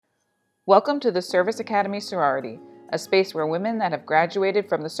Welcome to the Service Academy Sorority, a space where women that have graduated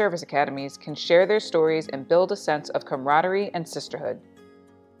from the service academies can share their stories and build a sense of camaraderie and sisterhood.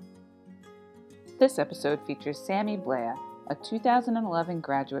 This episode features Sammy Blea, a 2011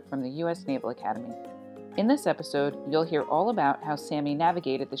 graduate from the U.S. Naval Academy. In this episode, you'll hear all about how Sammy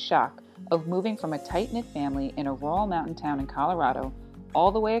navigated the shock of moving from a tight-knit family in a rural mountain town in Colorado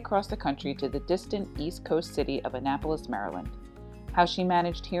all the way across the country to the distant East Coast city of Annapolis, Maryland. How she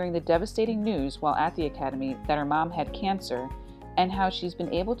managed hearing the devastating news while at the academy that her mom had cancer, and how she's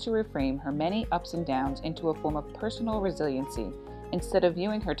been able to reframe her many ups and downs into a form of personal resiliency instead of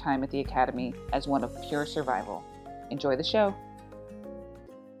viewing her time at the academy as one of pure survival. Enjoy the show.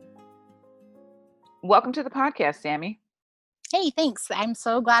 Welcome to the podcast, Sammy. Hey, thanks. I'm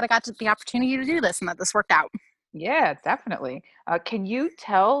so glad I got the opportunity to do this and that this worked out. Yeah, definitely. Can you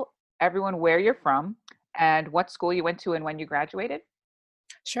tell everyone where you're from and what school you went to and when you graduated?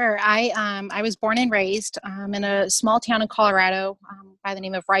 Sure. I was born and raised in a small town in Colorado by the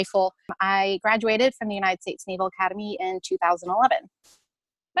name of Rifle. I graduated from the United States Naval Academy in 2011.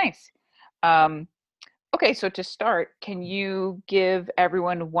 Nice. Okay, so to start, can you give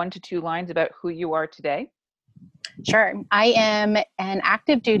everyone 1 to 2 lines about who you are today? Sure. I am an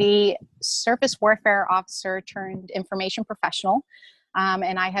active duty surface warfare officer turned information professional.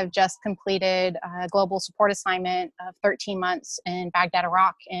 And I have just completed a global support assignment of 13 months in Baghdad,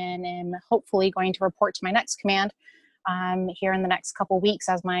 Iraq, and am hopefully going to report to my next command here in the next couple of weeks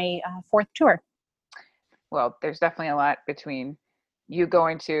as my fourth tour. Well, there's definitely a lot between you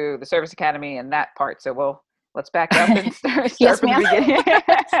going to the service academy and that part. So let's back up and start Yes, from ma'am. the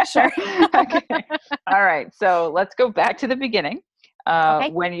beginning. Sure. Okay. All right. So let's go back to the beginning.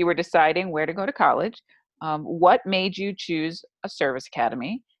 Okay. When you were deciding where to go to college, what made you choose a service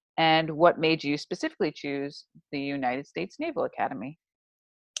academy, and what made you specifically choose the United States Naval Academy?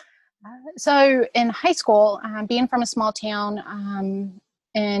 So in high school, being from a small town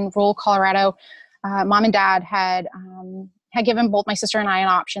in rural Colorado, mom and dad had given both my sister and I an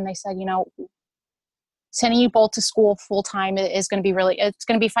option. They said, sending you both to school full time is going to be it's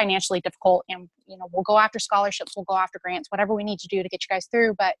going to be financially difficult, and we'll go after scholarships, we'll go after grants, whatever we need to do to get you guys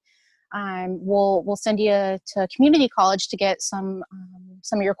through, but we'll send you to community college to get some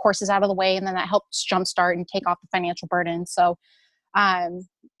of your courses out of the way, and then that helps jumpstart and take off the financial burden. So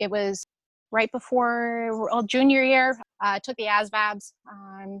it was right before junior year. I took the ASVABs.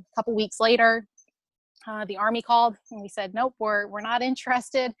 A couple weeks later, the Army called and we said, nope, we're not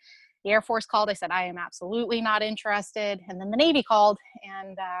interested. The Air Force called. I said, I am absolutely not interested. And then the Navy called,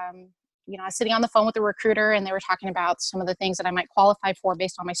 and I was sitting on the phone with the recruiter, and they were talking about some of the things that I might qualify for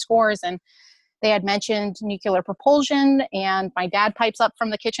based on my scores. And they had mentioned nuclear propulsion, and my dad pipes up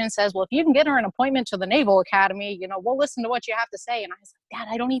from the kitchen and says, well, if you can get her an appointment to the Naval Academy, we'll listen to what you have to say. And I was like,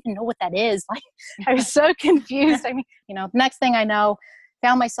 Dad, I don't even know what that is. Like, I was so confused. I mean, next thing I know,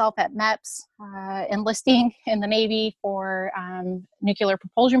 found myself at MEPS, enlisting in the Navy for nuclear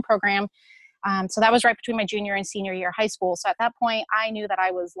propulsion program. So that was right between my junior and senior year of high school. So at that point, I knew that I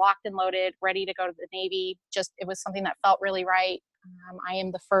was locked and loaded, ready to go to the Navy. It was something that felt really right. I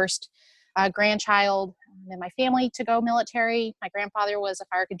am the first grandchild in my family to go military. My grandfather was a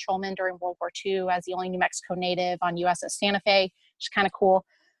fire controlman during World War II as the only New Mexico native on USS Santa Fe, which is kind of cool.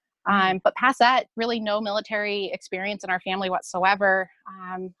 But past that, really no military experience in our family whatsoever.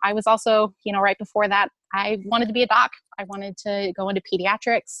 I was also, right before that, I wanted to be a doc. I wanted to go into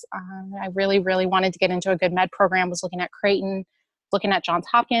pediatrics. I really, really wanted to get into a good med program. Was looking at Creighton, looking at Johns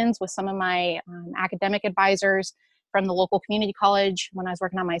Hopkins with some of my academic advisors from the local community college when I was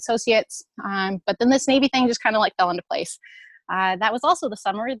working on my associates. But then this Navy thing just kind of fell into place. That was also the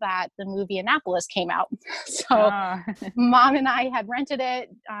summer that the movie Annapolis came out. So Mom and I had rented it,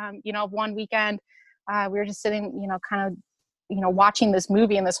 one weekend. We were just sitting, watching this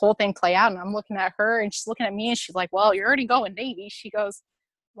movie and this whole thing play out. And I'm looking at her and she's looking at me and she's like, well, you're already going Navy. She goes,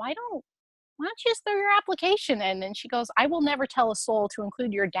 why don't you just throw your application in? And she goes, I will never tell a soul to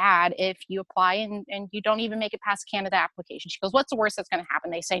include your dad if you apply and you don't even make it past Canada application. She goes, what's the worst that's going to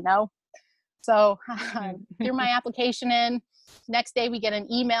happen? They say no. So threw my application in. Next day we get an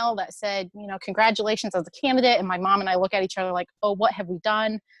email that said, congratulations as a candidate. And my mom and I look at each other like, oh, what have we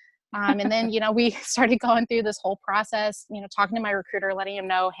done? And then, we started going through this whole process, talking to my recruiter, letting him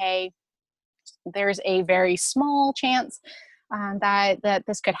know, hey, there's a very small chance that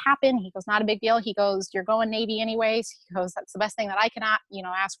this could happen. He goes, not a big deal. He goes, you're going Navy anyways. He goes, that's the best thing that I can,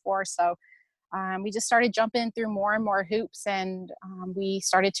 ask for. So we just started jumping through more and more hoops, and we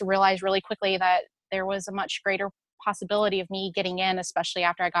started to realize really quickly that there was a much greater possibility of me getting in, especially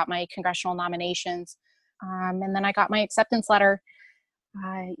after I got my congressional nominations. And then I got my acceptance letter.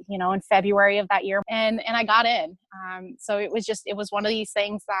 in February of that year, and I got in. So it was one of these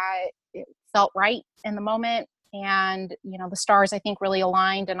things that it felt right in the moment. And, the stars, I think, really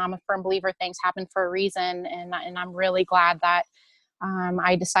aligned, and I'm a firm believer things happen for a reason. And I'm really glad that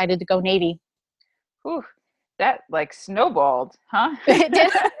I decided to go Navy. Whew, that like snowballed, huh? It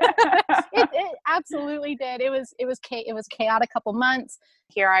did. It absolutely did. It was chaotic couple months.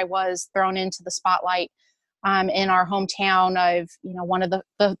 Here I was thrown into the spotlight in our hometown of one of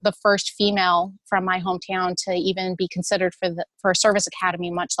the first female from my hometown to even be considered for a service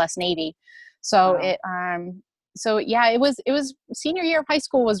academy, much less Navy. So Wow. it was senior year of high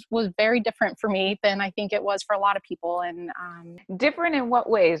school was very different for me than I think it was for a lot of people. And Different in what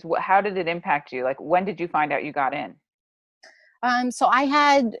ways? How did it impact you? Like, when did you find out you got in? So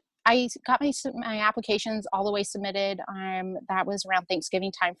I got my applications all the way submitted. That was around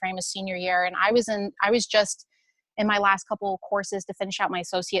Thanksgiving timeframe of senior year, and I was just in my last couple of courses to finish out my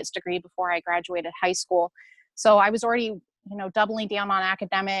associate's degree before I graduated high school. So I was already doubling down on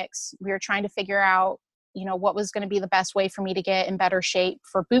academics. We were trying to figure out what was going to be the best way for me to get in better shape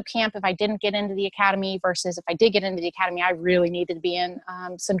for boot camp if I didn't get into the academy, versus if I did get into the academy, I really needed to be in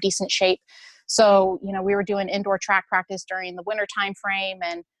some decent shape. So, we were doing indoor track practice during the winter time frame.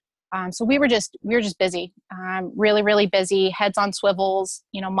 And so we were just busy, really, really busy, heads on swivels,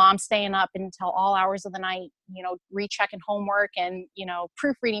 mom staying up until all hours of the night, rechecking homework and,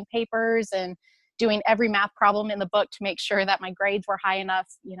 proofreading papers and doing every math problem in the book to make sure that my grades were high enough,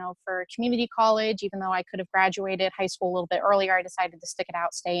 for community college. Even though I could have graduated high school a little bit earlier, I decided to stick it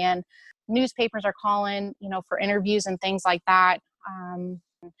out, stay in. Newspapers are calling, for interviews and things like that.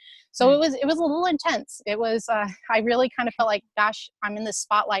 So it was a little intense. It was, I really kind of felt like, gosh, I'm in this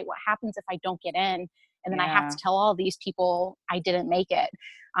spotlight. What happens if I don't get in? And then I have to Yeah. tell all these people I didn't make it.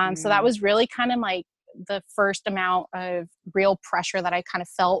 So that Mm. was really kind of like the first amount of real pressure that I kind of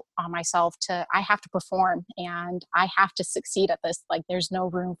felt on myself I have to perform and I have to succeed at this. Like there's no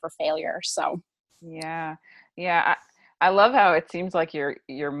room for failure. So. Yeah. Yeah. I love how it seems like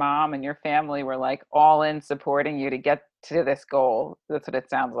your mom and your family were like all in supporting you to get to this goal. That's what it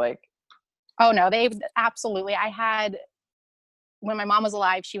sounds like. Oh no, they absolutely. When my mom was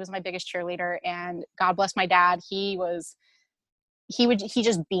alive, she was my biggest cheerleader, and God bless my dad. He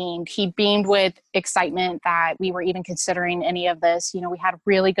just beamed. He beamed with excitement that we were even considering any of this. We had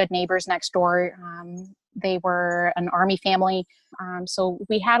really good neighbors next door. They were an Army family. So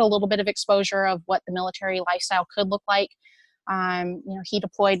we had a little bit of exposure of what the military lifestyle could look like. He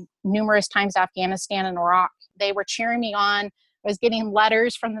deployed numerous times to Afghanistan and Iraq. They were cheering me on. I was getting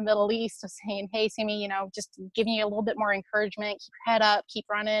letters from the Middle East saying, "Hey, Sammy, just giving you a little bit more encouragement. Keep your head up, keep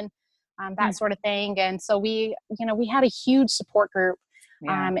running," that Mm. sort of thing. And so we had a huge support group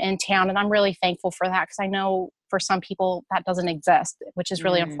Yeah. in town, and I'm really thankful for that because I know for some people that doesn't exist, which is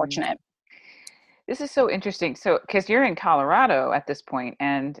really Mm. unfortunate. This is so interesting. So, because you're in Colorado at this point,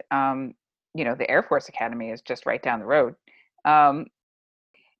 and the Air Force Academy is just right down the road. Um,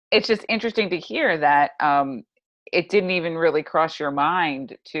 it's just interesting to hear that it didn't even really cross your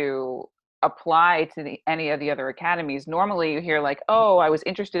mind to apply to any of the other academies. Normally, you hear like, "Oh, I was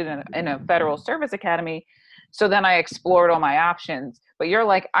interested in a federal service academy, so then I explored all my options." But you're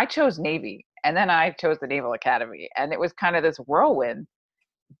like, "I chose Navy, and then I chose the Naval Academy," and it was kind of this whirlwind.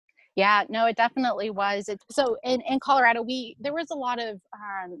 Yeah, no, it definitely was. So in Colorado, there was a lot of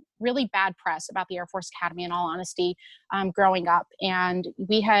really bad press about the Air Force Academy, in all honesty, growing up. And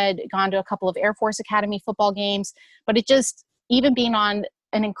we had gone to a couple of Air Force Academy football games, but even being on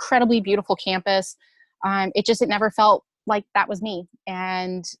an incredibly beautiful campus, it never felt like that was me.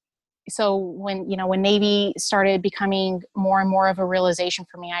 And so when Navy started becoming more and more of a realization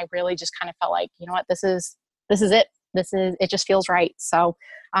for me, I really just kind of felt like, what, this is it. It just feels right. So,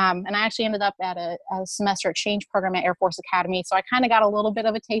 and I actually ended up at a semester exchange program at Air Force Academy. So I kind of got a little bit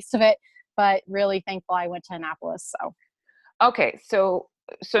of a taste of it, but really thankful I went to Annapolis. So. Okay, so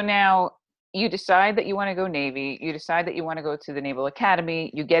now you decide that you want to go Navy, you decide that you want to go to the Naval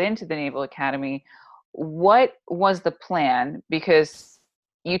Academy, you get into the Naval Academy. What was the plan? Because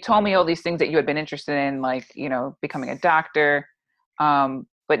you told me all these things that you had been interested in, like, becoming a doctor.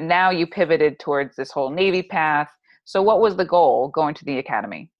 But now you pivoted towards this whole Navy path. So what was the goal going to the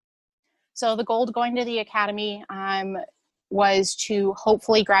academy? So the goal going to the academy was to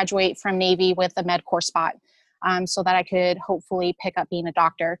hopefully graduate from Navy with a med corps spot, so that I could hopefully pick up being a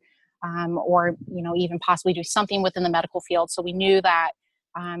doctor, or even possibly do something within the medical field. So we knew that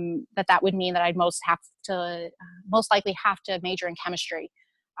that would mean that I'd most likely have to major in chemistry.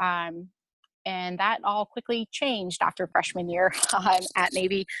 Um, and that all quickly changed after freshman year at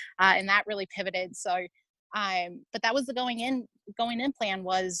Navy, and that really pivoted. So But that was the going in plan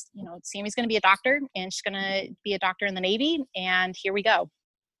was, Sammy's going to be a doctor and she's going to be a doctor in the Navy. And here we go.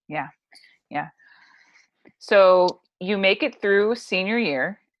 Yeah. Yeah. So you make it through senior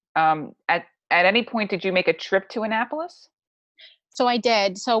year. At any point, did you make a trip to Annapolis? So I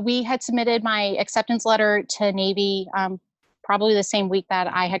did. So we had submitted my acceptance letter to Navy, probably the same week that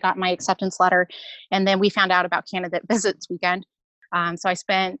I had got my acceptance letter. And then we found out about candidate visits weekend. So I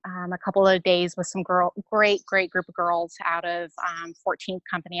spent a couple of days with some great group of girls out of 14th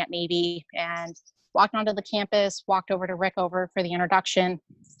Company at Navy, and walked onto the campus, walked over to Rickover for the introduction.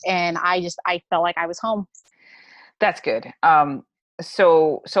 And I felt like I was home. That's good.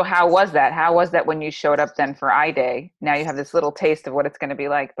 So how was that? How was that when you showed up then for I-Day? Now you have this little taste of what it's going to be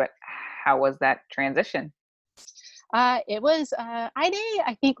like, but how was that transition? It was I-Day,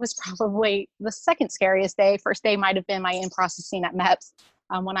 I think, was probably the second scariest day. First day might have been my in-processing at MEPS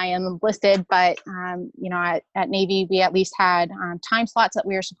when I enlisted, but at Navy we at least had time slots that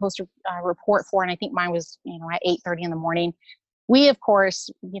we were supposed to report for, and I think mine was at 8:30 in the morning. We, of course,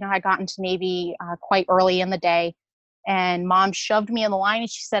 had gotten to Navy quite early in the day, and Mom shoved me in the line and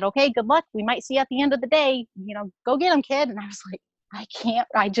she said, "Okay, good luck. We might see you at the end of the day. Go get them, kid." And I was like, I can't.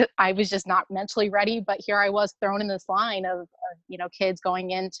 I was just not mentally ready. But here I was thrown in this line of kids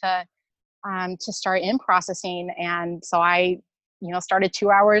going in to start in processing, and so I started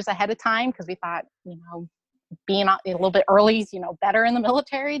 2 hours ahead of time because we thought being a little bit early is better in the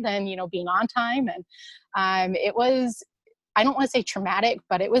military than being on time. And it was, I don't want to say traumatic,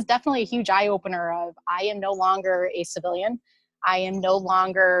 but it was definitely a huge eye opener of I am no longer a civilian. I am no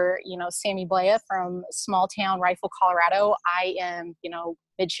longer, Sammy Blea from small town Rifle, Colorado. I am,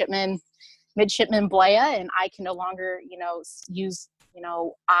 midshipman Blea, and I can no longer, use,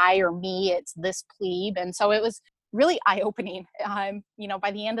 I or me. It's this plebe. And so it was really eye opening. By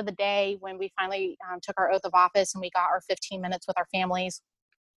the end of the day, when we finally took our oath of office and we got our 15 minutes with our families,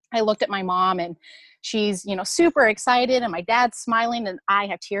 I looked at my mom and she's, super excited, and my dad's smiling, and I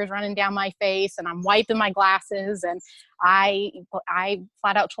have tears running down my face, and I'm wiping my glasses. And I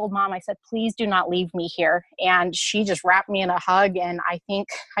flat out told Mom, I said, "Please do not leave me here." And she just wrapped me in a hug. And I think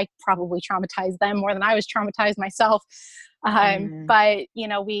I probably traumatized them more than I was traumatized myself. But,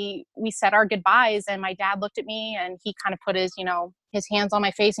 we said our goodbyes, and my dad looked at me and he kind of put his hands on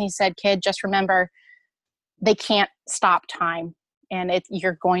my face and he said, "Kid, just remember, they can't stop time. And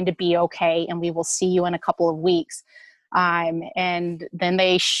you're going to be okay, and we will see you in a couple of weeks." And then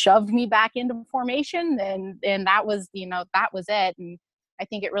they shoved me back into formation, and that was it. And I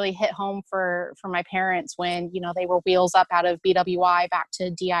think it really hit home for my parents when, they were wheels up out of BWI back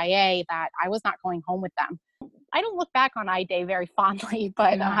to DIA, that I was not going home with them. I don't look back on I-Day very fondly,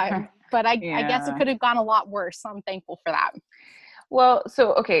 but I guess it could have gone a lot worse. So I'm thankful for that. Well,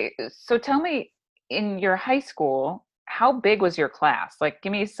 so tell me, in your high school, how big was your class? Like,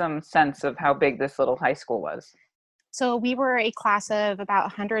 give me some sense of how big this little high school was. So we were a class of about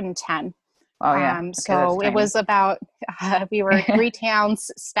 110. Oh yeah. Okay, so it was about, we were 3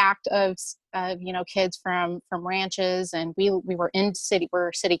 towns stacked of kids from ranches, and we were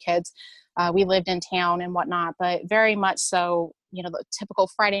we're city kids. We lived in town and whatnot, but very much so, the typical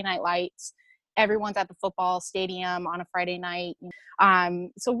Friday night lights. Everyone's at the football stadium on a Friday night.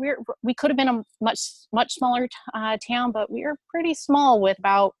 So we could have been a much smaller town, but we were pretty small with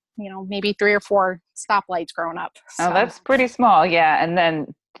about, maybe 3 or 4 stoplights growing up. So. Oh, that's pretty small. Yeah. And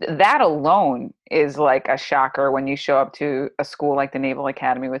then that alone is like a shocker when you show up to a school like the Naval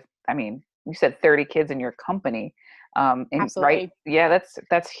Academy with, you said 30 kids in your company. Absolutely. Right. Yeah,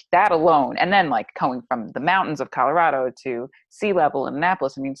 that's that alone. And then like going from the mountains of Colorado to sea level in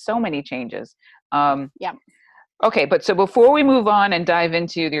Annapolis. So many changes. Yeah. Okay. But so before we move on and dive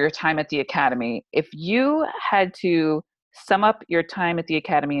into your time at the Academy, if you had to sum up your time at the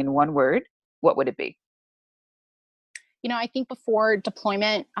Academy in one word, what would it be? I think before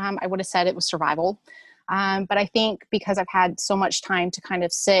deployment, I would have said it was survival. But I think because I've had so much time to kind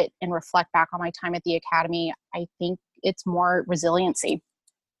of sit and reflect back on my time at the Academy, I think it's more resiliency.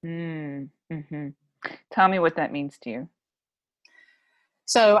 Mm-hmm. Tell me what that means to you.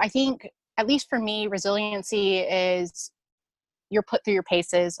 So I think, at least for me, resiliency is you're put through your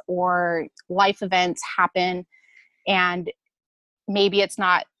paces, or life events happen, and maybe it's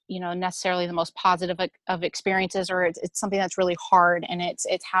not necessarily the most positive of experiences, or it's something that's really hard, and it's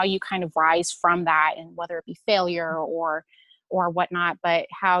how you kind of rise from that, and whether it be failure or whatnot, but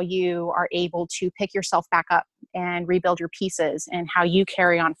how you are able to pick yourself back up and rebuild your pieces, and how you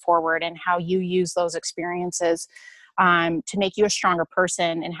carry on forward, and how you use those experiences to make you a stronger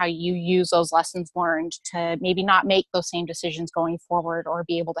person, and how you use those lessons learned to maybe not make those same decisions going forward, or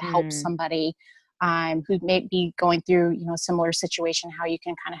be able to help somebody who may be going through, you know, a similar situation, how you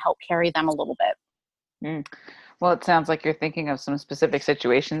can kind of help carry them a little bit. Mm. Well, it sounds like you're thinking of some specific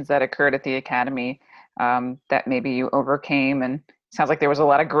situations that occurred at the academy that maybe you overcame, and sounds like there was a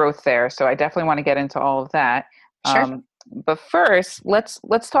lot of growth there. So I definitely want to get into all of that. Sure. But first,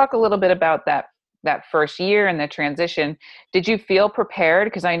 let's talk a little bit about that first year and the transition. Did you feel prepared?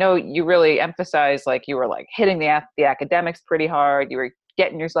 Because I know you really emphasized like you were like hitting the academics pretty hard. You were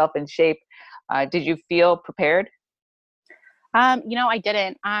getting yourself in shape. Did you feel prepared? You know, I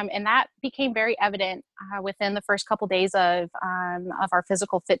didn't, and that became very evident within the first couple days of our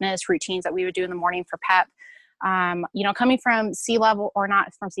physical fitness routines that we would do in the morning for PEP. You know, coming from sea level, or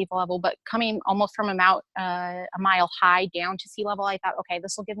not from sea level, but coming almost from a mile high down to sea level, I thought, okay,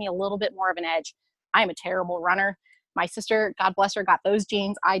 this will give me a little bit more of an edge. I'm a terrible runner. My sister, God bless her, got those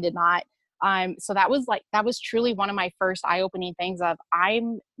genes. I did not. So that was truly one of my first eye-opening things of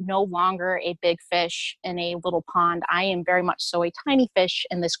I'm no longer a big fish in a little pond. I am very much so a tiny fish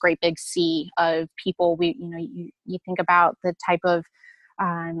in this great big sea of people. You think about the type of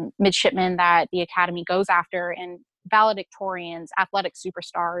midshipmen that the academy goes after, and valedictorians, athletic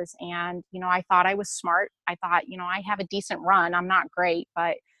superstars. And, you know, I thought I was smart. I thought, you know, I have a decent run. I'm not great,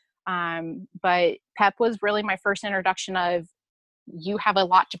 but PEP was really my first introduction of, you have a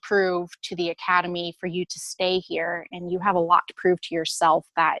lot to prove to the academy for you to stay here, and you have a lot to prove to yourself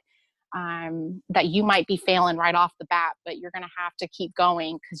that that you might be failing right off the bat, but you're going to have to keep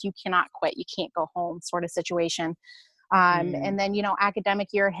going because you cannot quit. You can't go home, sort of situation. Mm. And then, you know, academic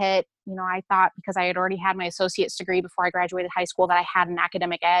year hit. You know, I thought because I had already had my associate's degree before I graduated high school that I had an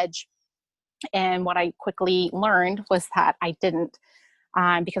academic edge. And what I quickly learned was that I didn't,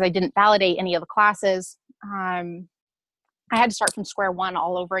 because I didn't validate any of the classes. I had to start from square one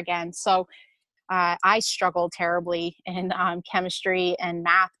all over again. So I struggled terribly in chemistry and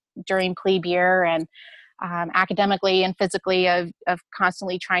math during plebe year, and academically and physically of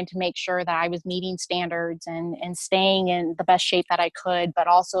constantly trying to make sure that I was meeting standards and staying in the best shape that I could, but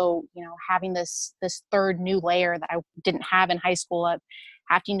also, you know, having this third new layer that I didn't have in high school of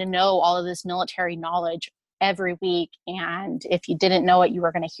having to know all of this military knowledge every week. And if you didn't know it, you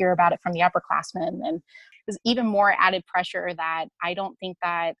were going to hear about it from the upperclassmen. And it was even more added pressure that I don't think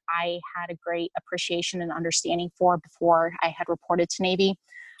that I had a great appreciation and understanding for before I had reported to Navy.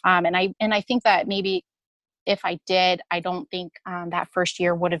 And I think that maybe if I did, I don't think that first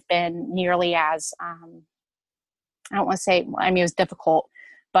year would have been nearly as, I don't want to say, I mean, it was difficult,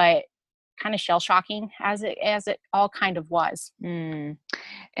 but kind of shell shocking as it all kind of was. Mm.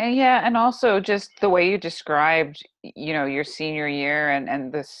 And yeah, and also just the way you described, you know, your senior year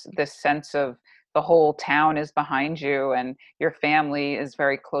and this sense of the whole town is behind you and your family is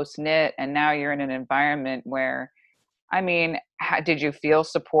very close knit, and now you're in an environment where, I mean, did you feel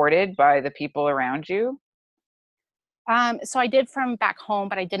supported by the people around you? So I did from back home,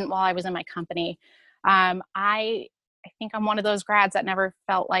 but I didn't while I was in my company. I think I'm one of those grads that never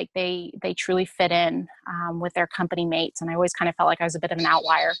felt like they truly fit in with their company mates, and I always kind of felt like I was a bit of an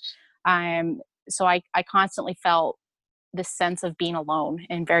outlier. So I constantly felt this sense of being alone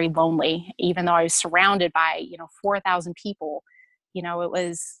and very lonely, even though I was surrounded by, you know, 4,000 people. You know, it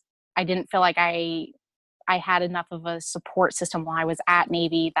was, I didn't feel like I had enough of a support system while I was at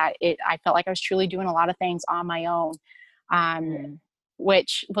Navy that I felt like I was truly doing a lot of things on my own. Um, Mm.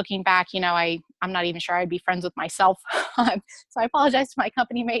 which looking back, you know, I'm not even sure I'd be friends with myself. So I apologize to my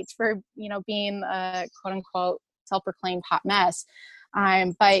company mates for, you know, being a quote unquote self-proclaimed hot mess.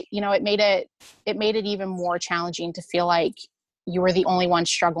 But you know, it made it even more challenging to feel like you were the only one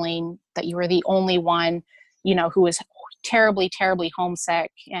struggling, that you were the only one, you know, who was terribly, terribly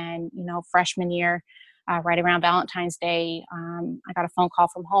homesick. And, you know, freshman year, right around Valentine's Day, I got a phone call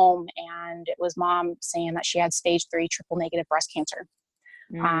from home, and it was mom saying that she had stage 3 triple negative breast cancer,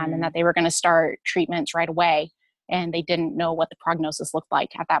 and that Mm. they were going to start treatments right away. And they didn't know what the prognosis looked like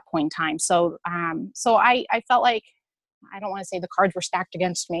at that point in time. So I felt like, I don't want to say the cards were stacked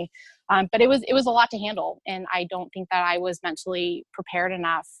against me, but it was a lot to handle, and I don't think that I was mentally prepared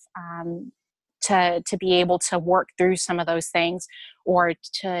enough to be able to work through some of those things, or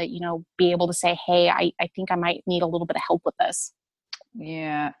to, you know, be able to say, hey, I think I might need a little bit of help with this.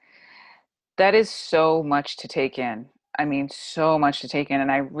 Yeah. That is so much to take in. I mean, so much to take in.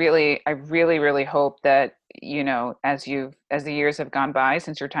 And I really hope that, you know, as the years have gone by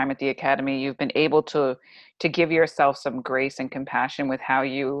since your time at the academy, you've been able to give yourself some grace and compassion with how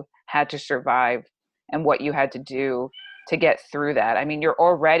you had to survive and what you had to do to get through that. I mean, you're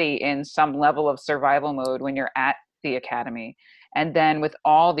already in some level of survival mode when you're at the academy. And then with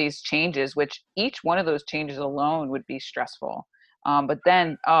all these changes, which each one of those changes alone would be stressful. But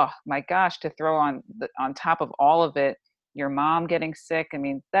then, oh my gosh, to throw on top of all of it, your mom getting sick. I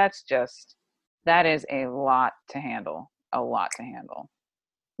mean, that is a lot to handle, a lot to handle.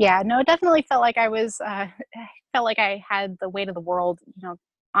 Yeah, no, it definitely felt like I was, felt like I had the weight of the world,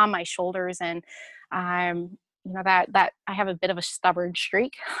 on my shoulders, and that I have a bit of a stubborn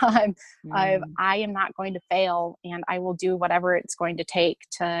streak. Mm, I am not going to fail, and I will do whatever it's going to take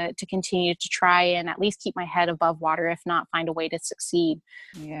to continue to try and at least keep my head above water, if not find a way to succeed.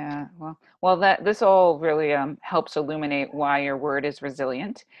 yeah, well, that this all really helps illuminate why your word is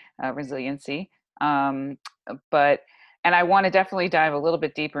resilient, resiliency. Um, but and I want to definitely dive a little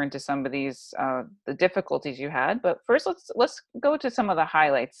bit deeper into some of these the difficulties you had. But first, let's go to some of the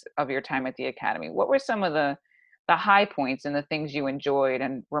highlights of your time at the academy. What were some of the high points and the things you enjoyed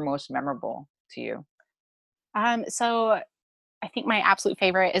and were most memorable to you? So I think my absolute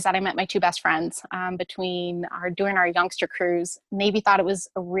favorite is that I met my two best friends between our doing our youngster cruise. Navy thought it was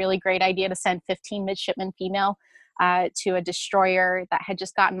a really great idea to send 15 midshipmen female to a destroyer that had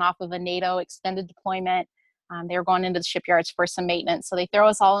just gotten off of a NATO extended deployment. They were going into the shipyards for some maintenance, so they throw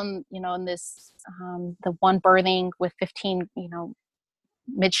us all in, in this the one berthing with 15,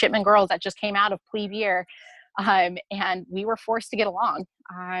 midshipman girls that just came out of plebe year, and we were forced to get along.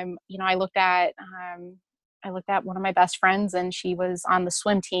 I looked at one of my best friends, and she was on the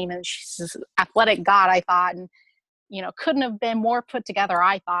swim team, and she's this athletic god, I thought, and couldn't have been more put together,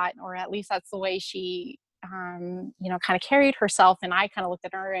 I thought, or at least that's the way she, kind of carried herself. And I kind of looked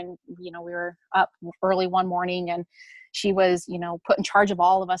at her, and we were up early one morning, and she was, put in charge of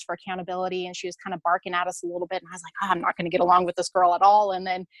all of us for accountability, and she was kind of barking at us a little bit, and I was like, oh, I'm not going to get along with this girl at all. And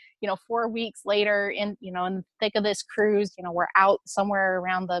then 4 weeks later, in the thick of this cruise, we're out somewhere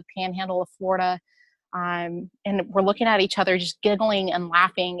around the panhandle of Florida, and we're looking at each other just giggling and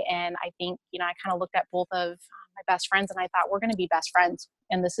laughing. And I think, I kind of looked at both of my best friends, and I thought, we're going to be best friends,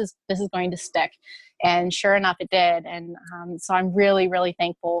 and this is going to stick. And sure enough, it did. And so I'm really, really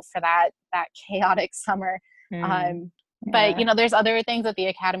thankful for that chaotic summer. Mm, um, but yeah. there's other things at the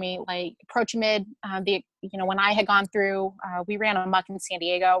academy, like Prochimid. When I had gone through, we ran a muck in San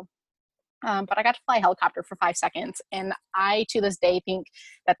Diego, but I got to fly a helicopter for 5 seconds. And I, to this day, think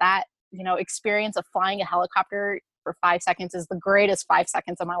that experience of flying a helicopter for 5 seconds is the greatest 5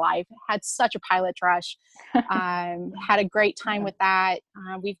 seconds of my life. Had such a pilot rush. Had a great time Yeah. with that.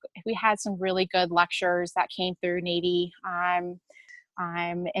 We had some really good lectures that came through Navy.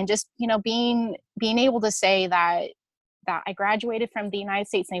 And just, being able to say that I graduated from the United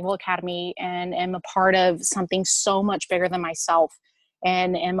States Naval Academy and am a part of something so much bigger than myself,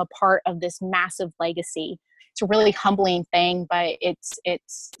 and am a part of this massive legacy. It's a really humbling thing, but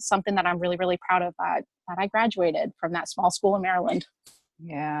it's something that I'm really, really proud of, that I graduated from that small school in Maryland.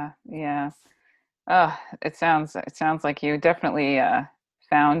 Yeah, yeah. Oh, it sounds like you definitely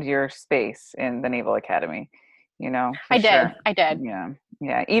found your space in the Naval Academy, for I did. sure. I did. Yeah,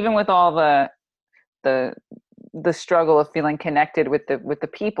 yeah. Even with all the the struggle of feeling connected with the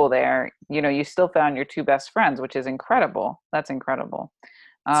people there, you still found your two best friends, which is incredible. That's incredible.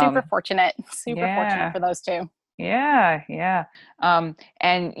 Super Um, fortunate. Super fortunate yeah, for those two. yeah, yeah.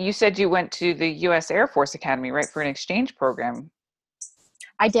 And you said you went to the U.S. Air Force Academy, right, for an exchange program.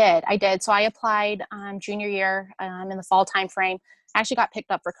 I did. I did. So I applied junior year in the fall time frame. I actually got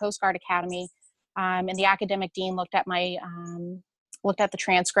picked up for Coast Guard Academy, and the academic dean looked at the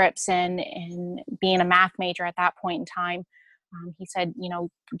transcripts, and being a math major at that point in time, he said,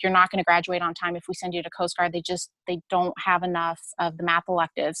 you're not going to graduate on time if we send you to Coast Guard. They don't have enough of the math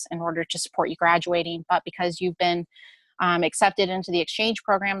electives in order to support you graduating. But because you've been accepted into the exchange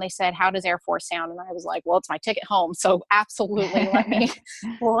program, they said, how does Air Force sound? And I was like, well, it's my ticket home, so absolutely,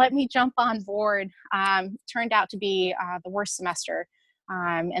 let me jump on board. Turned out to be the worst semester,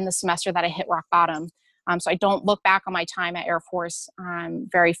 and the semester that I hit rock bottom. So I don't look back on my time at Air Force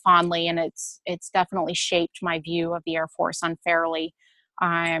very fondly, and it's definitely shaped my view of the Air Force unfairly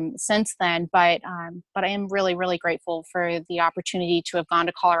since then. But I am really, really grateful for the opportunity to have gone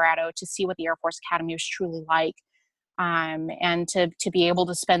to Colorado to see what the Air Force Academy was truly like, and to be able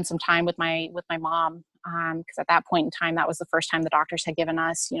to spend some time with my mom, because at that point in time, that was the first time the doctors had given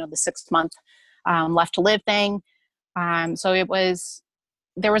us, the 6 month left to live thing. So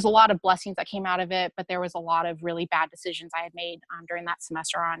there was a lot of blessings that came out of it, but there was a lot of really bad decisions I had made during that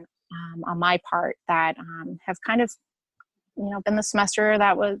semester on my part that have kind of been the semester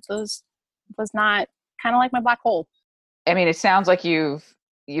that was not, kind of like my black hole. I mean, it sounds like you've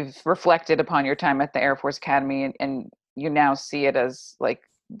reflected upon your time at the Air Force Academy, and you now see it as like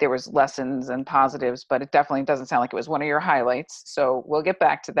there was lessons and positives, but it definitely doesn't sound like it was one of your highlights. So we'll get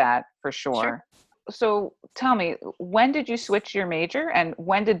back to that for Sure. sure. so tell me, when did you switch your major and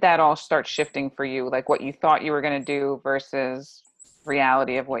when did that all start shifting for you? Like what you thought you were going to do versus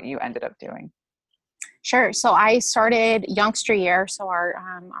reality of what you ended up doing? Sure. So I started youngster year, so our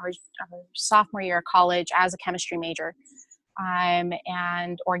sophomore year of college, as a chemistry major.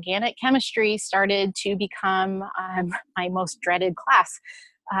 And organic chemistry started to become my most dreaded class.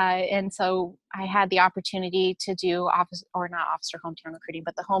 And so I had the opportunity to do office, or not officer hometown recruiting,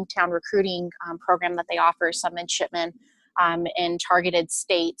 but the hometown recruiting program that they offer some midshipmen in targeted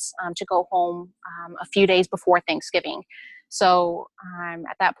states to go home a few days before Thanksgiving. So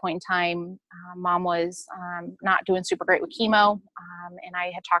at that point in time, mom was not doing super great with chemo. And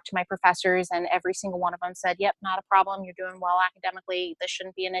I had talked to my professors, and every single one of them said, yep, not a problem. You're doing well academically. This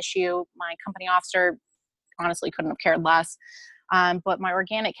shouldn't be an issue. My company officer honestly couldn't have cared less. But my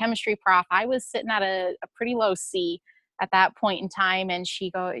organic chemistry prof, I was sitting at a pretty low C at that point in time. And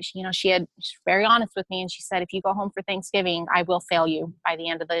she's very honest with me. And she said, if you go home for Thanksgiving, I will fail you by the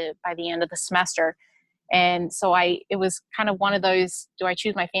end of the semester. And so it was kind of one of those, do I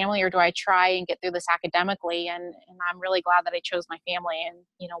choose my family or do I try and get through this academically? And I'm really glad that I chose my family and,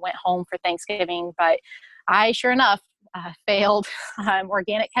 went home for Thanksgiving. But I, sure enough, failed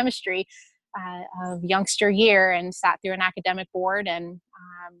organic chemistry of youngster year and sat through an academic board. And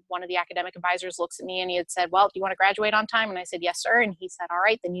one of the academic advisors looks at me and he had said, well, do you want to graduate on time? And I said, yes, sir. And he said, all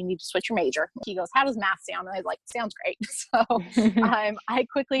right, then you need to switch your major. He goes, how does math sound? And I was like, sounds great. So I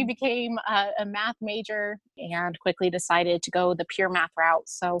quickly became a math major and quickly decided to go the pure math route.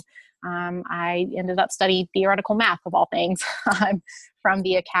 So I ended up studying theoretical math, of all things, from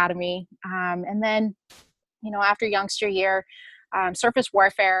the academy. And then, after youngster year, surface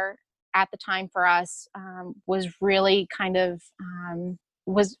warfare at the time for us was really kind of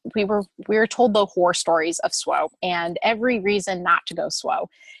we were told the horror stories of SWO and every reason not to go SWO,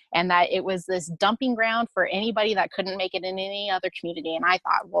 and that it was this dumping ground for anybody that couldn't make it in any other community. And I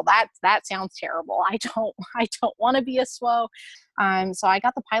thought, well, that sounds terrible. I don't want to be a SWO. So I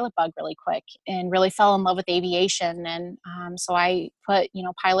got the pilot bug really quick and really fell in love with aviation. And so I put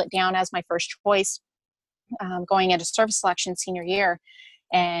pilot down as my first choice going into service selection senior year.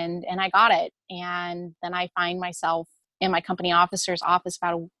 And I got it. And then I find myself in my company officer's office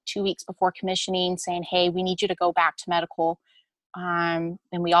about 2 weeks before commissioning saying, hey, we need you to go back to medical. And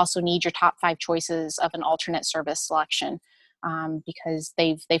we also need your top 5 choices of an alternate service selection because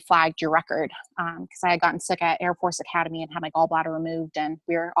they've flagged your record. Because I had gotten sick at Air Force Academy and had my gallbladder removed. And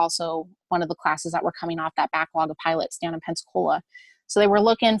we were also one of the classes that were coming off that backlog of pilots down in Pensacola. So they were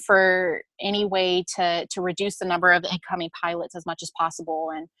looking for any way to reduce the number of incoming pilots as much as possible.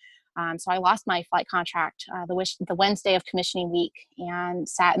 And so I lost my flight contract the Wednesday of commissioning week and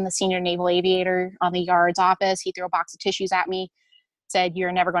sat in the senior naval aviator on the yard's office. He threw a box of tissues at me, said,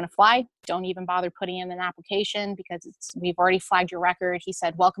 you're never going to fly. Don't even bother putting in an application because we've already flagged your record. He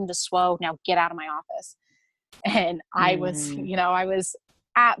said, welcome to SWO. Now get out of my office. And I was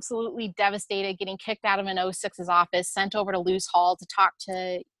absolutely devastated, getting kicked out of an O6's office, sent over to Luce Hall to talk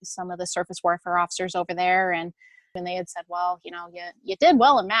to some of the surface warfare officers over there. And they had said, well, you did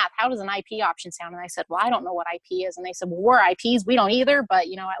well in math. How does an IP option sound? And I said, well, I don't know what IP is. And they said, well, we're IPs. We don't either, but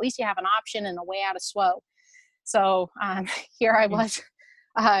at least you have an option and a way out of SWO. So here I was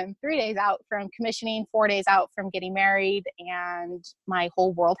 3 days out from commissioning, 4 days out from getting married, and my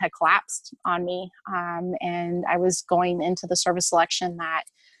whole world had collapsed on me. And I was going into the service selection that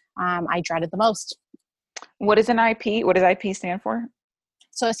I dreaded the most. What is an IP? What does IP stand for?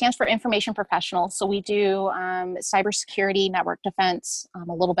 So it stands for information professional. So we do cybersecurity, network defense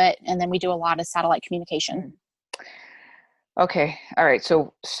a little bit, and then we do a lot of satellite communication. Okay. All right.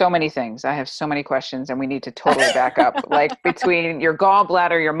 So many things. I have so many questions and we need to totally back up. Like between your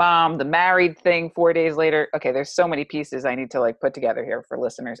gallbladder, your mom, the married thing 4 days later. Okay. There's so many pieces I need to put together here for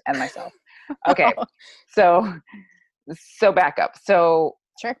listeners and myself. Okay. So back up. So,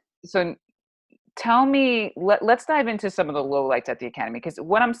 sure. So tell me, let's dive into some of the lowlights at the academy. Because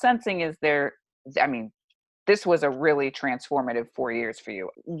what I'm sensing is this was a really transformative 4 years for you.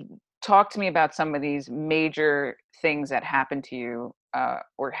 Talk to me about some of these major things that happened to you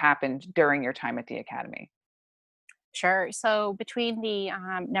or happened during your time at the academy. Sure. So between the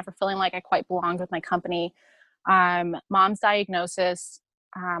never feeling like I quite belonged with my company, mom's diagnosis,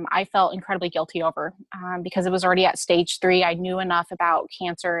 I felt incredibly guilty over because it was already at stage 3. I knew enough about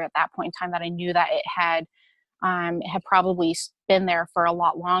cancer at that point in time that I knew that it had probably been there for a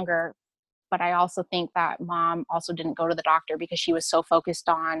lot longer. But I also think that mom also didn't go to the doctor because she was so focused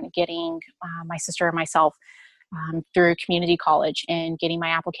on getting my sister and myself through community college and getting my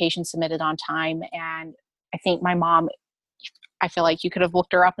application submitted on time. And I think my mom I feel like you could have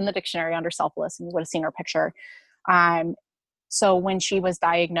looked her up in the dictionary under selfless and you would have seen her picture. Um, so when she was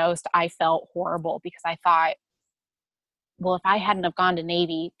diagnosed, I felt horrible because I thought, well, if I hadn't have gone to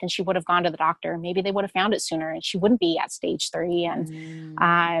Navy, then she would have gone to the doctor. Maybe they would have found it sooner and she wouldn't be at stage 3. And,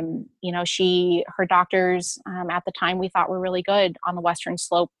 Mm. her doctors at the time we thought were really good on the Western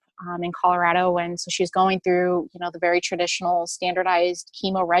Slope in Colorado. And so she was going through, the very traditional standardized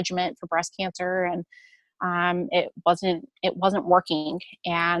chemo regimen for breast cancer. And it wasn't working.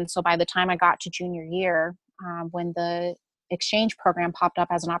 And so by the time I got to junior year, when the exchange program popped up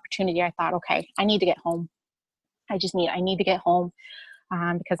as an opportunity, I thought, okay, I need to get home. I need to get home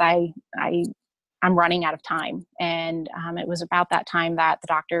because I'm running out of time. And it was about that time that the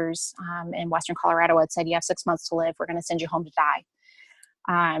doctors in Western Colorado had said, you have 6 months to live. We're going to send you home to die.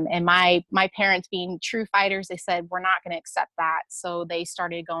 And my parents, being true fighters, they said, we're not going to accept that. So they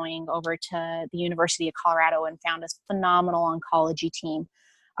started going over to the University of Colorado and found a phenomenal oncology team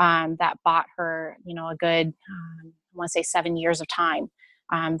that bought her, a good, I want to say 7 years of time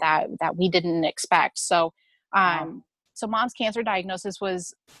that we didn't expect. So, Wow. so mom's cancer diagnosis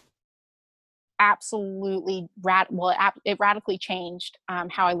was absolutely it radically changed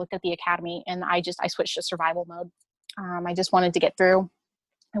how I looked at the academy, and I switched to survival mode. I just wanted to get through.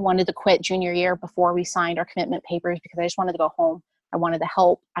 I wanted to quit junior year before we signed our commitment papers because I just wanted to go home. I wanted to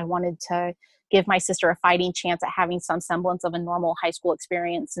help. I wanted to give my sister a fighting chance at having some semblance of a normal high school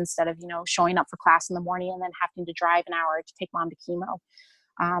experience instead of, showing up for class in the morning and then having to drive an hour to take mom to chemo.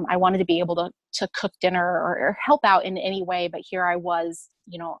 I wanted to be able to cook dinner or help out in any way. But here I was,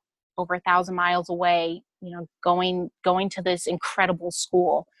 over 1,000 miles away, going to this incredible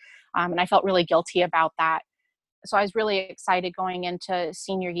school. And I felt really guilty about that. So I was really excited going into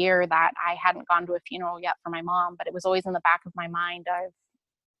senior year that I hadn't gone to a funeral yet for my mom, but it was always in the back of my mind of,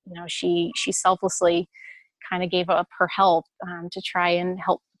 she selflessly kind of gave up her health to try and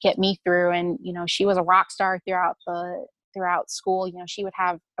help get me through. And, she was a rock star throughout school. She would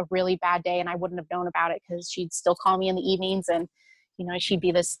have a really bad day and I wouldn't have known about it because she'd still call me in the evenings and, she'd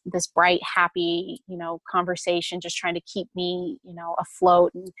be this bright, happy, conversation, just trying to keep me,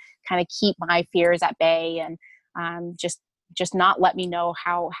 afloat and kind of keep my fears at bay. And just not let me know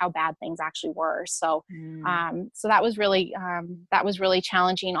how bad things actually were. So Mm. so that was really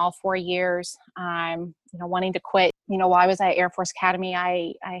challenging all 4 years. Wanting to quit. While I was at Air Force Academy,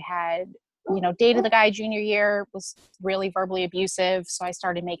 I had dated the guy junior year, was really verbally abusive. So I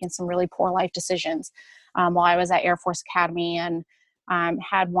started making some really poor life decisions while I was at Air Force Academy, and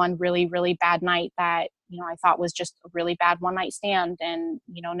had one really, really bad night that, I thought was just a really bad one night stand. And,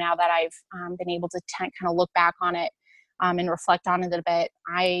 now that I've been able to kind of look back on it and reflect on it a bit,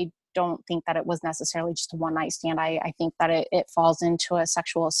 I don't think that it was necessarily just a one night stand. I think that it falls into a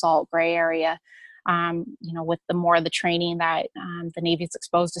sexual assault gray area. With the more of the training that the Navy's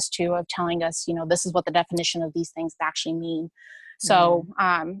exposed us to, of telling us, this is what the definition of these things actually mean. So,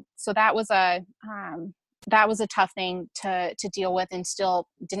 Mm. so that was a tough thing to deal with, and still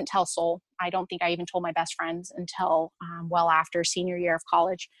didn't tell Soul. I don't think I even told my best friends until well after senior year of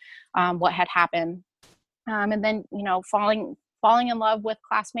college what had happened. And then, falling in love with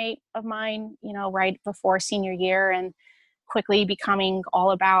classmate of mine, right before senior year, and quickly becoming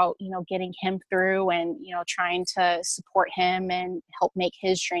all about, getting him through and, trying to support him and help make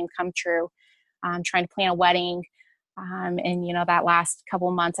his dream come true. Trying to plan a wedding. And that last couple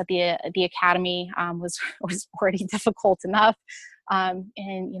of months at the academy was already difficult enough. And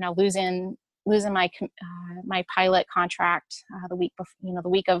losing my pilot contract the week before, the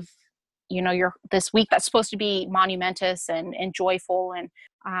week of your this week that's supposed to be monumentous and joyful, and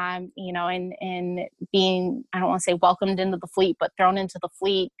and being, I don't want to say welcomed into the fleet, but thrown into the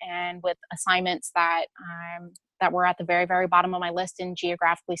fleet, and with assignments that were at the very, very bottom of my list and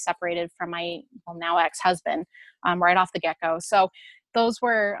geographically separated from my now ex-husband right off the get-go. So those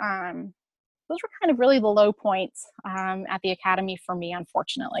were kind of really the low points at the academy for me,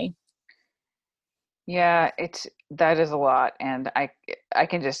 unfortunately. Yeah, that is a lot, and I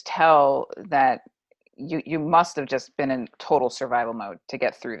can just tell that you must have just been in total survival mode to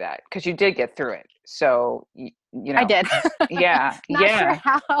get through that, because you did get through it. So I did. yeah, Not sure yeah,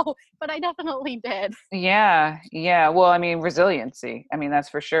 how, but I definitely did. yeah, yeah. Well, I mean, resiliency. I mean, that's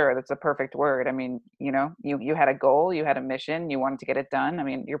for sure. That's a perfect word. I mean, you had a goal, you had a mission, you wanted to get it done. I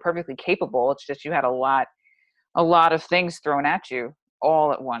mean, you're perfectly capable. It's just you had a lot of things thrown at you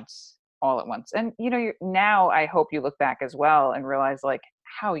all at once, all at once. And now I hope you look back as well and realize like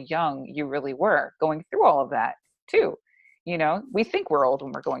how young you really were going through all of that too. We think we're old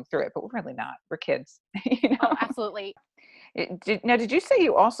when we're going through it, but we're really not. We're kids. Oh, absolutely. Now, did you say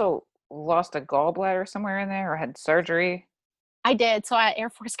you also lost a gallbladder somewhere in there or had surgery? I did. So at Air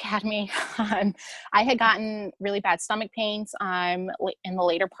Force Academy, I had gotten really bad stomach pains in the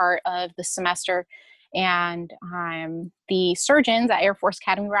later part of the semester. And the surgeons at Air Force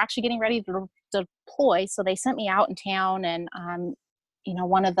Academy were actually getting ready to deploy. So they sent me out in town, and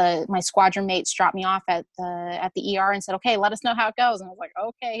one of my squadron mates dropped me off at the ER and said, "Okay, let us know how it goes." And I was like,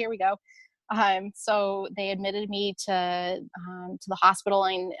 "Okay, here we go." So they admitted me to the hospital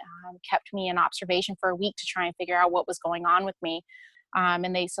and kept me in observation for a week to try and figure out what was going on with me.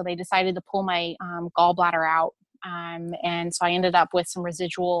 And they decided to pull my gallbladder out. And so I ended up with some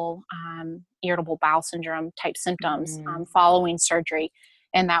residual irritable bowel syndrome type symptoms Mm. following surgery.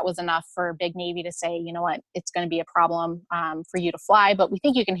 And that was enough for Big Navy to say, you know what, it's going to be a problem for you to fly, but we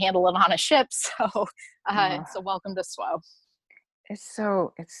think you can handle it on a ship. So welcome to SWO. It's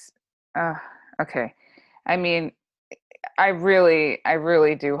uh okay. I mean, I really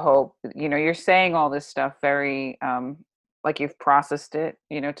do hope, you're saying all this stuff very like you've processed it,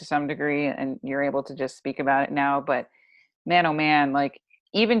 to some degree, and you're able to just speak about it now, but man, oh man, like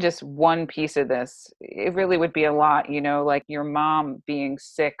even just one piece of this, it really would be a lot, like your mom being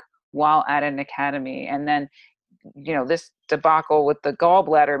sick while at an academy, and then, this debacle with the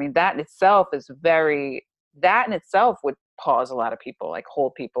gallbladder. I mean, that in itself would pause a lot of people, like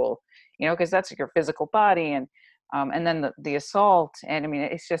hold people, because that's your physical body, and then the assault. And I mean,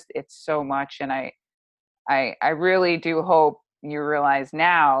 it's so much. And I really do hope you realize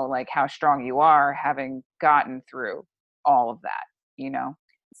now, like how strong you are having gotten through all of that, you know?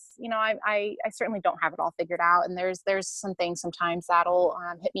 I certainly don't have it all figured out, and there's some things sometimes that'll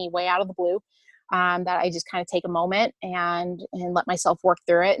hit me way out of the blue, that I just kind of take a moment and let myself work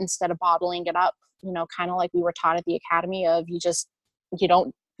through it instead of bottling it up. Kind of like we were taught at the academy of you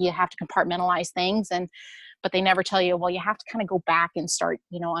have to compartmentalize things, but they never tell you, well, you have to kind of go back and start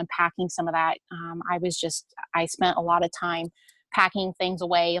unpacking some of that. I spent a lot of time packing things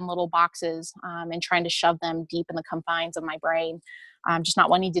away in little boxes, and trying to shove them deep in the confines of my brain. Just not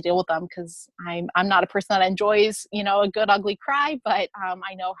wanting to deal with them because I'm not a person that enjoys a good ugly cry, but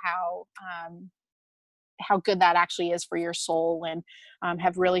I know how good that actually is for your soul, and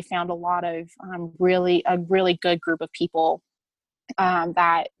have really found a lot of a really good group of people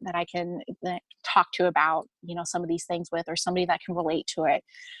that I can talk to about some of these things with, or somebody that can relate to it.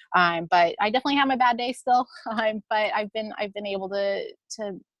 But I definitely have my bad days still. But I've been able to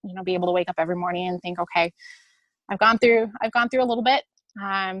be able to wake up every morning and think, okay, I've gone through a little bit.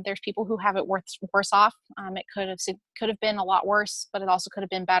 There's people who have it worse off. It could have been a lot worse, but it also could have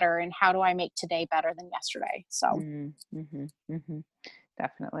been better. And how do I make today better than yesterday? So Mm-hmm, mm-hmm.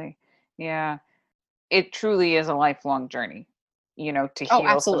 Definitely. Yeah. It truly is a lifelong journey, to oh, heal some of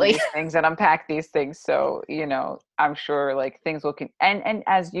absolutely. these things and unpack these things. So, I'm sure like things and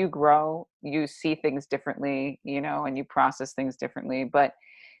as you grow, you see things differently, and you process things differently. But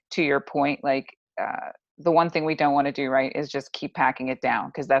to your point, like the one thing we don't want to do, right, is just keep packing it down,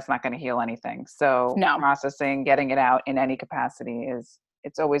 because that's not going to heal anything. So No, processing, getting it out in any capacity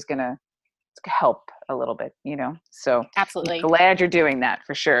it's always going to help a little bit, so I'm absolutely. glad you're doing that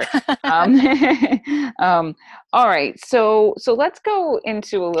for sure. um, all right, so let's go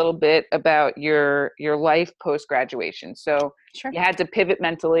into a little bit about your life post graduation. So Sure. you had to pivot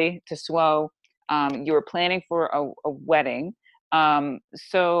mentally to SWO. You were planning for a wedding.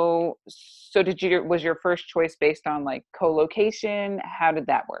 So was your first choice based on like co-location? How did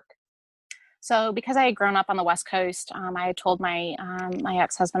that work? So because I had grown up on the West Coast, I had told my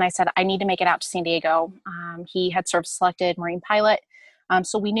ex-husband, I said, I need to make it out to San Diego. He had served selected Marine pilot.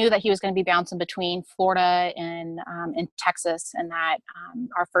 So we knew that he was going to be bouncing between Florida and Texas, and that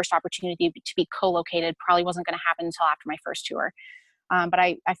our first opportunity to be co-located probably wasn't going to happen until after my first tour. But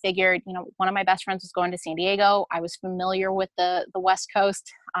I figured, one of my best friends was going to San Diego. I was familiar with the West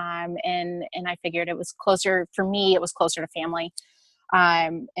Coast, and I figured it was closer for me. It was closer to family.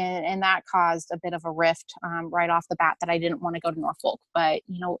 And that caused a bit of a rift right off the bat, that I didn't want to go to Norfolk. But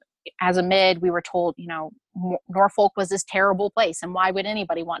as a mid, we were told Norfolk was this terrible place, and why would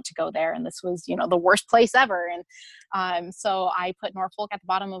anybody want to go there? And this was the worst place ever. And so I put Norfolk at the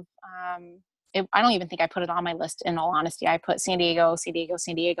bottom of. I don't even think I put it on my list. In all honesty, I put San Diego, San Diego,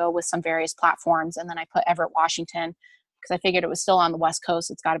 San Diego with some various platforms, and then I put Everett, Washington, because I figured it was still on the West Coast.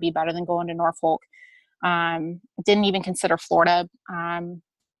 It's got to be better than going to Norfolk. Didn't even consider Florida.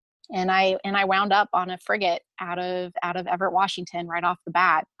 And I wound up on a frigate out of Everett, Washington, right off the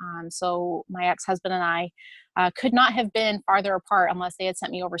bat. So my ex-husband and I could not have been farther apart unless they had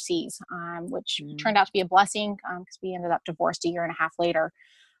sent me overseas, which turned out to be a blessing, because we ended up divorced a year and a half later.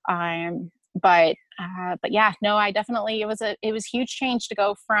 But yeah, no, I definitely, it was huge change to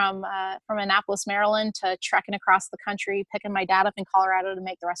go from Annapolis, Maryland to trekking across the country, picking my dad up in Colorado to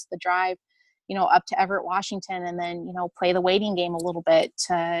make the rest of the drive, up to Everett, Washington, and then, play the waiting game a little bit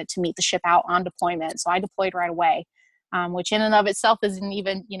to meet the ship out on deployment. So I deployed right away, which in and of itself is an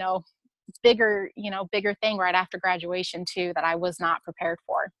even, bigger thing right after graduation too, that I was not prepared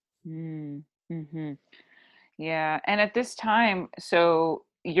for. Mm-hmm. Yeah. And at this time, so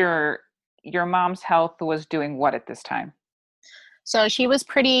your mom's health was doing what at this time? So she was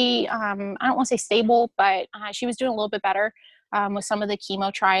pretty, I don't want to say stable, but she was doing a little bit better with some of the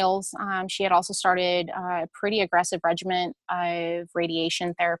chemo trials. She had also started a pretty aggressive regimen of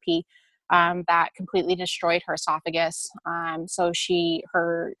radiation therapy that completely destroyed her esophagus. So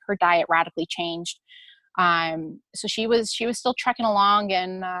her diet radically changed. So she was still trekking along,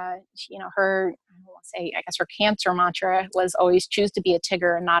 and her, I don't want to say, I guess her cancer mantra was always choose to be a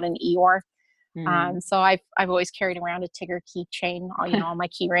Tigger and not an Eeyore. Mm. So I've always carried around a Tigger keychain, on my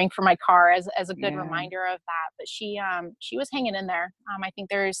key ring for my car as a good Yeah. reminder of that. But she was hanging in there. I think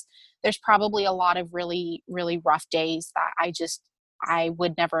there's probably a lot of really, really rough days that I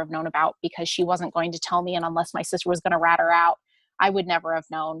would never have known about, because she wasn't going to tell me, and unless my sister was going to rat her out, I would never have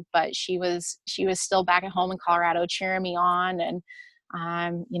known. But she was still back at home in Colorado cheering me on, and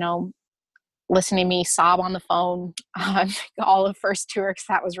listening to me sob on the phone all of first tour, because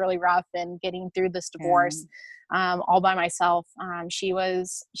that was really rough, and getting through this Yeah. divorce all by myself. She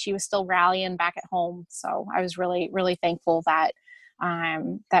was still rallying back at home, so I was really, really thankful that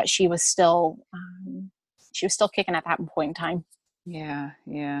she was still kicking at that point in time. Yeah.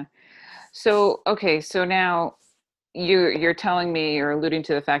 Yeah. So, okay, so now you're telling me, you're alluding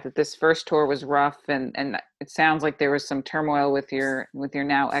to the fact that this first tour was rough, and it sounds like there was some turmoil with your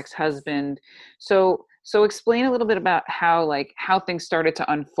now ex-husband. So explain a little bit about how things started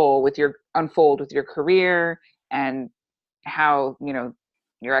to unfold with your career, and how,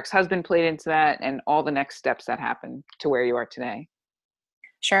 your ex-husband played into that, and all the next steps that happened to where you are today.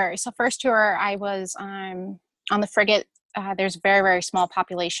 Sure. So first tour, I was on the frigate. There's a very, very small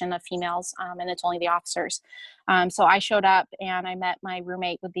population of females, and it's only the officers. So I showed up and I met my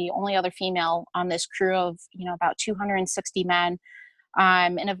roommate with the only other female on this crew of, about 260 men,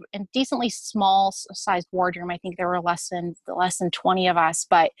 in a decently small sized wardroom. I think there were less than 20 of us,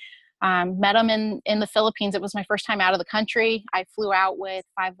 but met them in the Philippines. It was my first time out of the country. I flew out with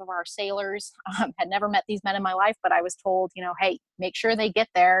 5 of our sailors. Had never met these men in my life, but I was told, hey, make sure they get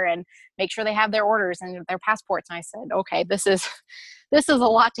there and make sure they have their orders and their passports. And I said, okay, this is this is a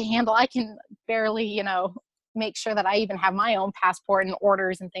lot to handle. I can barely, make sure that I even have my own passport and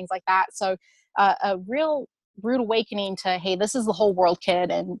orders and things like that. So a real rude awakening to, hey, this is the whole world, kid,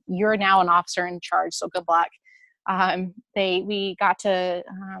 and you're now an officer in charge. So good luck. We got to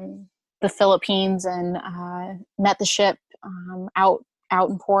the Philippines and met the ship out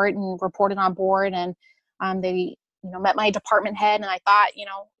in port and reported on board. And they, met my department head, and I thought,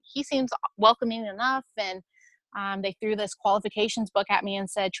 he seems welcoming enough. And they threw this qualifications book at me and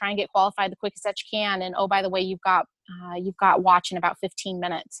said, try and get qualified the quickest that you can. And oh, by the way, you've got watch in about 15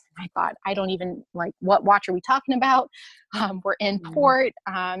 minutes. I thought, I don't even, like, what watch are we talking about? We're in Yeah. port.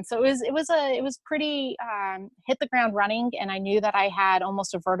 So it was pretty hit the ground running. And I knew that I had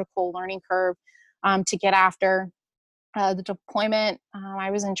almost a vertical learning curve to get after the deployment. I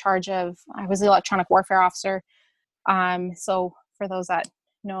was the electronic warfare officer. So for those that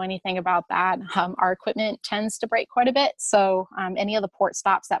know anything about that, our equipment tends to break quite a bit. So any of the port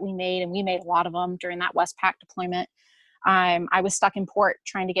stops that we made, and we made a lot of them during that Westpac deployment, I was stuck in port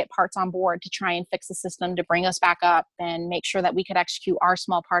trying to get parts on board to try and fix the system to bring us back up and make sure that we could execute our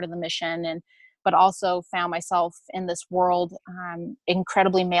small part of the mission. But also found myself in this world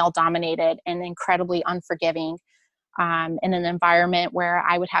incredibly male dominated and incredibly unforgiving, in an environment where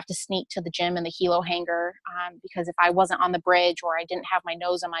I would have to sneak to the gym and the helo hangar, because if I wasn't on the bridge or I didn't have my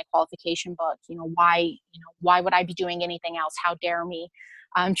nose in my qualification book, why would I be doing anything else? How dare me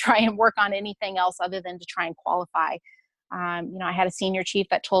try and work on anything else other than to try and qualify? I had a senior chief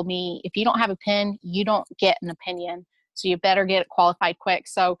that told me, if you don't have a pin, you don't get an opinion. So you better get qualified quick.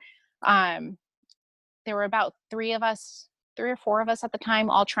 So um, there were about 3 or 4 of us at the time,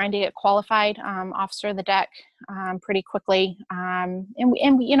 all trying to get qualified, officer of the deck, pretty quickly. And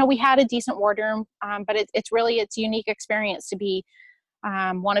we had a decent wardroom, but it's a unique experience to be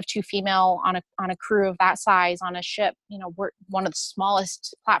one of 2 female on a crew of that size on a ship. We're one of the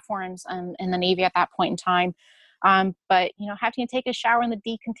smallest platforms in the Navy at that point in time. But having to take a shower in the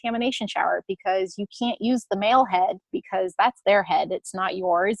decontamination shower because you can't use the male head because that's their head, it's not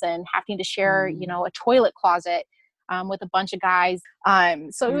yours, and having to share Mm. a toilet closet with a bunch of guys.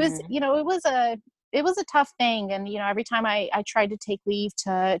 So it was, Mm-hmm. it was a tough thing. And, every time I tried to take leave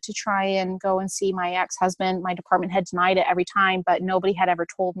to try and go and see my ex-husband, my department head denied it every time, but nobody had ever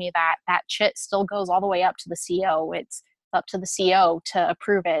told me that that chit still goes all the way up to the CO. It's up to the CO to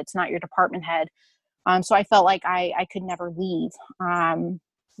approve it. It's not your department head. So I felt like I could never leave.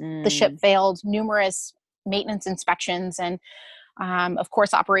 The ship Mm. failed numerous maintenance inspections, and of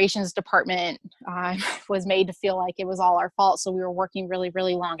course, operations department was made to feel like it was all our fault. So we were working really,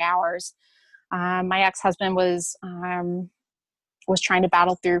 really long hours. My ex-husband was trying to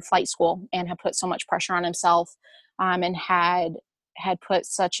battle through flight school and had put so much pressure on himself, and had put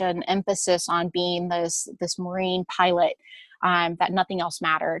such an emphasis on being this Marine pilot, that nothing else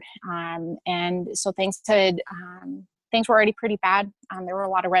mattered. And so things were already pretty bad. There were a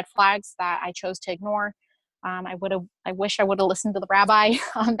lot of red flags that I chose to ignore. I wish I would have listened to the rabbi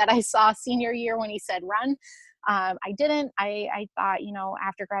that I saw senior year when he said run. I didn't. I thought,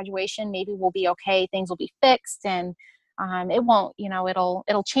 after graduation, maybe we'll be okay. Things will be fixed, and it won't.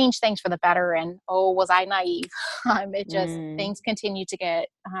 It'll change things for the better. And oh, was I naive? It just Mm. things continue to get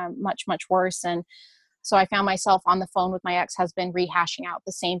much, much worse. And so I found myself on the phone with my ex-husband, rehashing out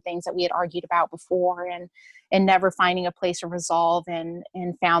the same things that we had argued about before, and never finding a place of resolve, and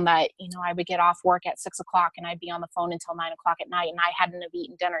found that, I would get off work at 6 o'clock and I'd be on the phone until 9 o'clock at night, and I hadn't have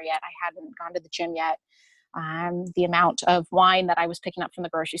eaten dinner yet. I hadn't gone to the gym yet. The amount of wine that I was picking up from the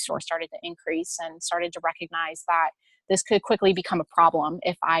grocery store started to increase, and started to recognize that this could quickly become a problem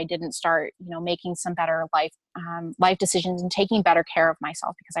if I didn't start, making some better life decisions and taking better care of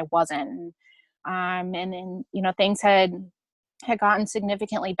myself, because I wasn't. And then, things had gotten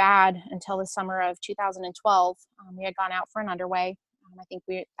significantly bad until the summer of 2012. We had gone out for an underway. I think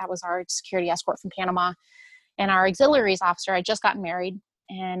that was our security escort from Panama, and our auxiliaries officer had just gotten married.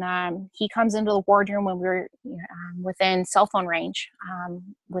 And he comes into the wardroom when we were within cell phone range,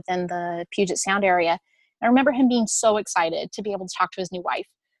 within the Puget Sound area. And I remember him being so excited to be able to talk to his new wife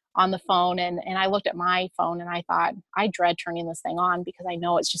on the phone. And I looked at my phone and I thought, I dread turning this thing on, because I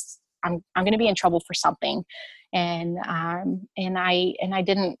know it's just, I'm going to be in trouble for something. And I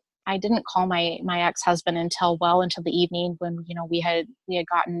didn't call my ex-husband until well into the evening, when, we had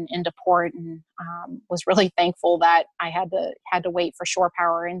gotten into port, and was really thankful that I had to wait for shore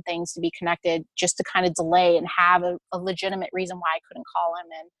power and things to be connected, just to kind of delay and have a legitimate reason why I couldn't call him.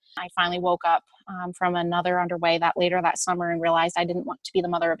 And I finally woke up from another underway that later that summer, and realized I didn't want to be the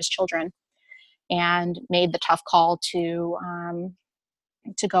mother of his children, and made the tough call to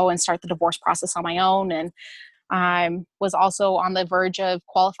go and start the divorce process on my own. And was also on the verge of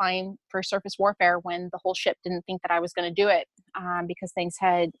qualifying for surface warfare, when the whole ship didn't think that I was going to do it, because things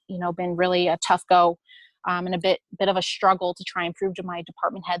had, been really a tough go, and a bit of a struggle to try and prove to my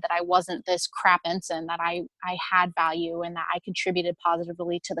department head that I wasn't this crap ensign, that I had value, and that I contributed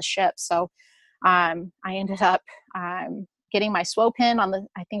positively to the ship. So I ended up getting my SWO pin I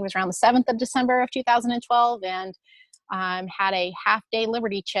think it was around the 7th of December of 2012, and had a half-day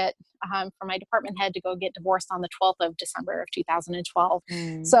Liberty chit for my department head to go get divorced on the 12th of December of 2012.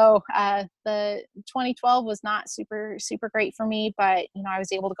 Mm. So the 2012 was not super, super great for me, but, I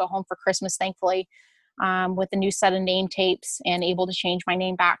was able to go home for Christmas, thankfully, with a new set of name tapes, and able to change my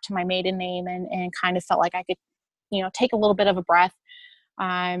name back to my maiden name, and kind of felt like I could, take a little bit of a breath.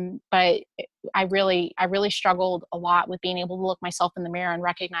 But I really struggled a lot with being able to look myself in the mirror and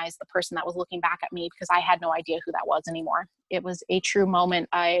recognize the person that was looking back at me, because I had no idea who that was anymore. It was a true moment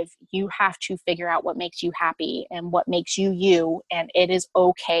of, you have to figure out what makes you happy and what makes you you. And it is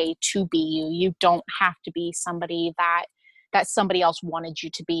okay to be you. You don't have to be somebody that somebody else wanted you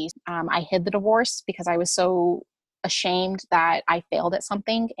to be. I hid the divorce because I was so ashamed that I failed at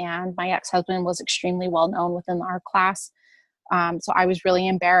something. And my ex-husband was extremely well known within our class. So I was really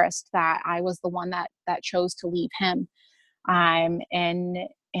embarrassed that I was the one that chose to leave him, and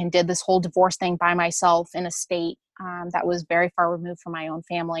did this whole divorce thing by myself in a state that was very far removed from my own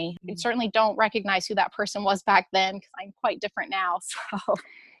family. I certainly don't recognize who that person was back then, because I'm quite different now. So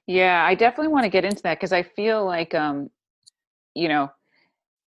Yeah, I definitely want to get into that, because I feel like, you know,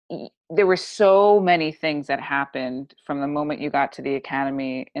 there were so many things that happened from the moment you got to the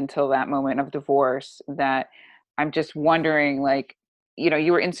academy until that moment of divorce, that I'm just wondering, like,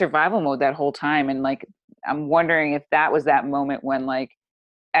 you were in survival mode that whole time. And like, I'm wondering if that was that moment when like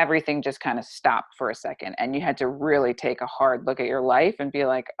everything just kind of stopped for a second and you had to really take a hard look at your life and be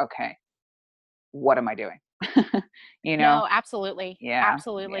like, okay, what am I doing? you know? no, absolutely, Yeah.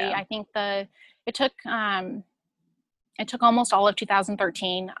 absolutely. Yeah. I think it took it took almost all of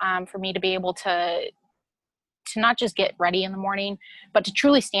 2013 for me to be able not just get ready in the morning, but to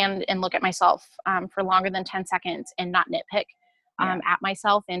truly stand and look at myself for longer than 10 seconds and not nitpick at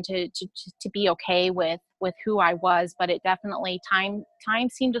myself, and to be okay with who I was. But it definitely, time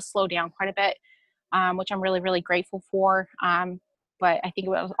seemed to slow down quite a bit, which I'm really, really grateful for. But I think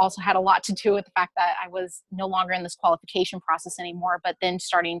it also had a lot to do with the fact that I was no longer in this qualification process anymore, but then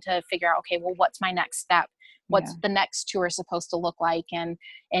starting to figure out, okay, well, what's my next step? What's the next tour supposed to look like? And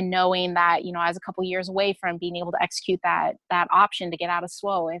knowing that, I was a couple years away from being able to execute that option to get out of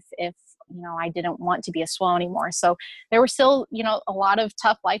SWO if I didn't want to be a SWO anymore. So there were still, a lot of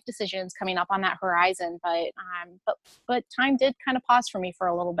tough life decisions coming up on that horizon, but time did kind of pause for me for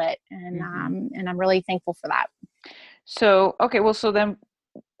a little bit. And, and I'm really thankful for that. So, okay, well, so then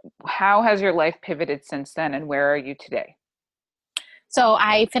how has your life pivoted since then, and where are you today? So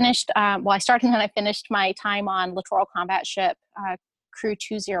I finished, I started and then I finished my time on Littoral Combat Ship, Crew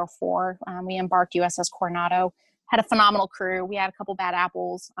 204. We embarked USS Coronado, had a phenomenal crew. We had a couple bad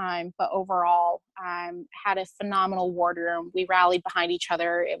apples, but overall had a phenomenal wardroom. We rallied behind each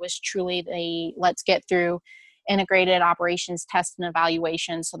other. It was truly the let's get through integrated operations test and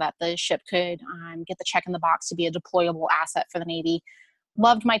evaluation so that the ship could get the check in the box to be a deployable asset for the Navy.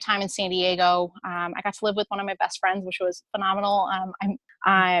 Loved my time in San Diego. I got to live with one of my best friends, which was phenomenal.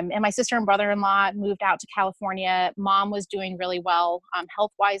 And my sister and brother-in-law moved out to California. Mom was doing really well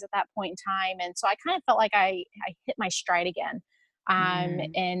health-wise at that point in time. And so I kind of felt like I hit my stride again,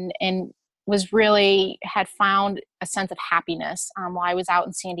 and was really had found a sense of happiness while I was out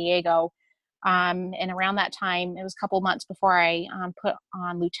in San Diego. And around that time, it was a couple of months before I put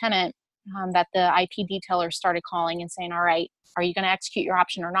on lieutenant, that the IP detailer started calling and saying, all right, are you going to execute your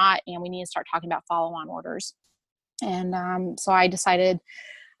option or not? And we need to start talking about follow-on orders. And so I decided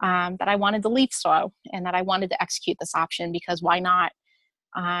that I wanted to leave SWO and that I wanted to execute this option, because why not?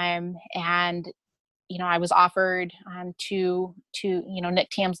 And I was offered to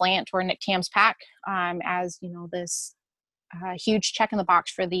NICTAM's LANT or NICTAM's PAC as this huge check in the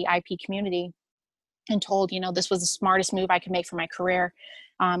box for the IP community, and told this was the smartest move I could make for my career.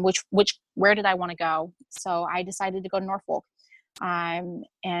 Where did I want to go? So I decided to go to Norfolk.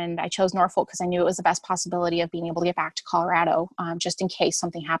 And I chose Norfolk because I knew it was the best possibility of being able to get back to Colorado, just in case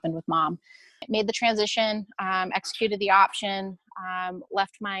something happened with Mom. Made the transition, executed the option,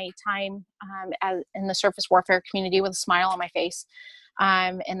 left my time in the surface warfare community with a smile on my face,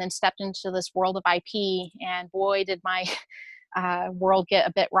 and then stepped into this world of IP. And boy, did my world get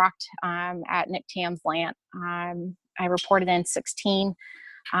a bit rocked at NICTAM's LANT. I reported in 16.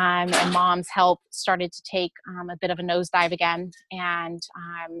 And Mom's health started to take a bit of a nosedive again, and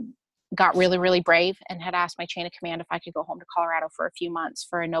got really, really brave and had asked my chain of command if I could go home to Colorado for a few months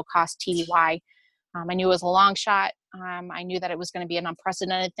for a no-cost TDY. I knew it was a long shot. I knew that it was going to be an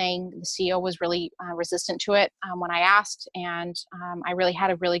unprecedented thing. The CEO was really resistant to it when I asked, and I really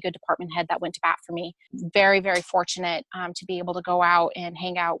had a really good department head that went to bat for me. Very, very fortunate to be able to go out and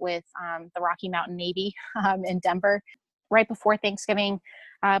hang out with the Rocky Mountain Navy in Denver. Right before Thanksgiving,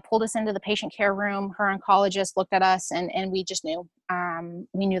 pulled us into the patient care room. Her oncologist looked at us, and we just knew.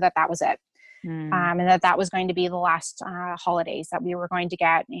 We knew that was it. And that was going to be the last holidays that we were going to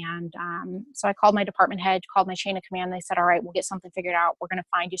get. And so I called my department head, called my chain of command. They said, all right, we'll get something figured out. We're going to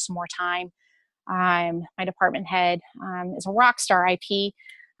find you some more time. My department head is a rock star IP.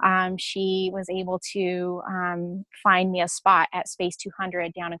 She was able to find me a spot at Space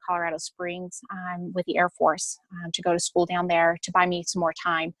 200 down in Colorado Springs with the Air Force to go to school down there, to buy me some more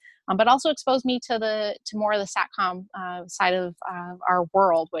time, but also expose me to more of the SATCOM side of our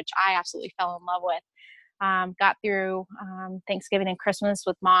world, which I absolutely fell in love with. Got through Thanksgiving and Christmas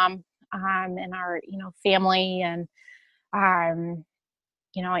with Mom and our family, and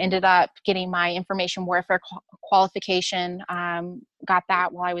ended up getting my information warfare qualification. Got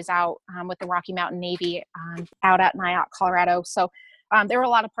that while I was out with the Rocky Mountain Navy out at Nyack, Colorado. So there were a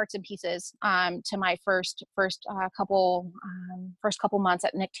lot of parts and pieces to my first couple months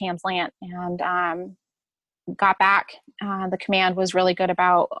at NICTAM's LANT, and got back. The command was really good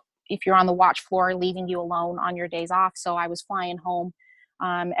about, if you're on the watch floor, leaving you alone on your days off. So I was flying home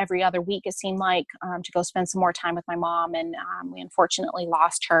every other week, it seemed like, to go spend some more time with my mom. And we unfortunately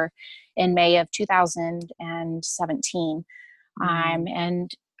lost her in May of 2017,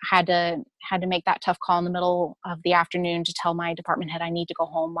 and had to make that tough call in the middle of the afternoon to tell my department head, I need to go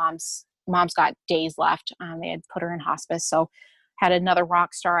home. Mom's got days left. They had put her in hospice. So had another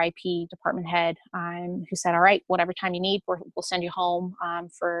rock star IP department head who said, all right, whatever time you need, we'll send you home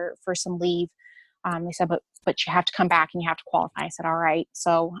for some leave. They said, but you have to come back and you have to qualify. I said, all right.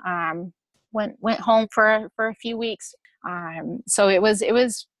 So went home for a few weeks. So it was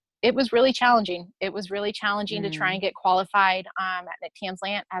it was really challenging. It was really challenging to try and Mm. get qualified at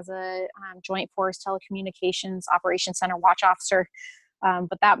NCTAMS-LANT as a Joint Force Telecommunications Operations Center Watch Officer.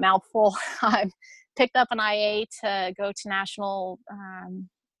 But that mouthful, picked up an IA to go to National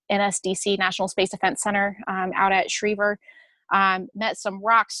NSDC, National Space Defense Center, out at Schriever. Met some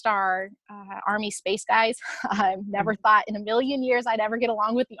rock star Army space guys. I never thought in a million years I'd ever get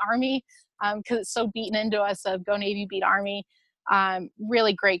along with the Army, because it's so beaten into us of go Navy, beat Army.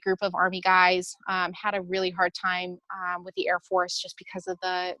 Really great group of Army guys. Had a really hard time with the Air Force just because of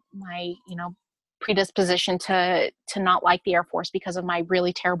my predisposition to not like the Air Force because of my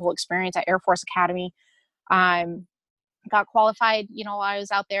really terrible experience at Air Force Academy. Got qualified, while I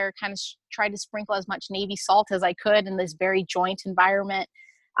was out there, kind of tried to sprinkle as much Navy salt as I could in this very joint environment,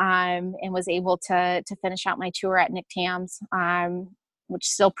 and was able to finish out my tour at NCTAMS, which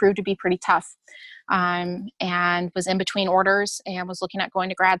still proved to be pretty tough, and was in between orders and was looking at going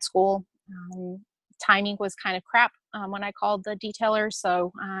to grad school. Timing was kind of crap when I called the detailer.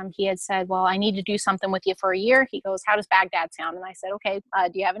 So he had said, well, I need to do something with you for a year. He goes, how does Baghdad sound? And I said, okay,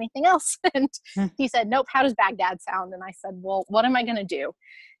 do you have anything else? And he said, nope, how does Baghdad sound? And I said, well, what am I going to do?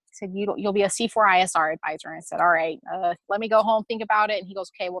 He said, you'll be a C4ISR advisor. And I said, all right, let me go home, think about it. And he goes,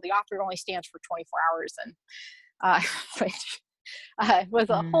 okay, well, the author only stands for 24 hours. And which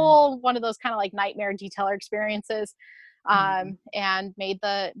was a whole one of those kind of like nightmare detailer experiences. And made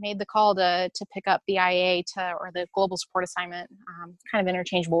the call to pick up the IA or the global support assignment, kind of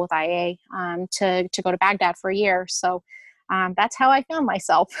interchangeable with IA, to go to Baghdad for a year. So that's how I found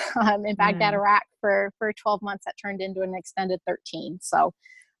myself in Baghdad, Iraq for 12 months. That turned into an extended 13. So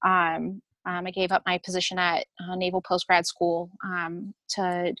I gave up my position at Naval Postgrad School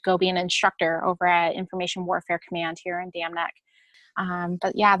to go be an instructor over at Information Warfare Command here in Dam Neck.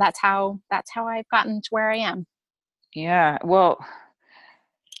 But yeah, that's how I've gotten to where I am. Yeah, well,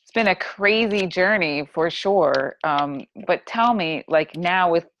 it's been a crazy journey for sure. But tell me, like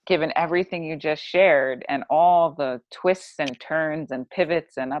now given everything you just shared and all the twists and turns and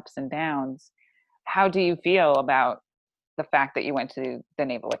pivots and ups and downs, how do you feel about the fact that you went to the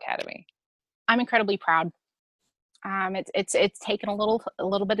Naval Academy? I'm incredibly proud. It's taken a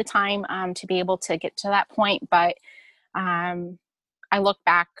little bit of time to be able to get to that point, but I look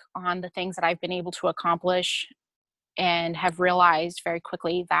back on the things that I've been able to accomplish and have realized very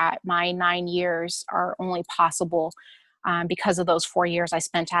quickly that my 9 years are only possible because of those 4 years I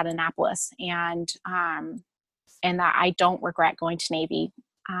spent at Annapolis, and that I don't regret going to Navy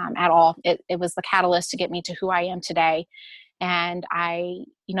at all. It was the catalyst to get me to who I am today. And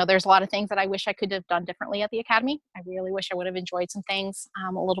there's a lot of things that I wish I could have done differently at the Academy. I really wish I would have enjoyed some things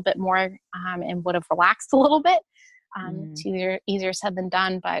a little bit more and would have relaxed a little bit. It's easier said than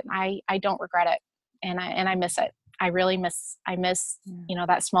done, but I don't regret it. And I miss it. I really miss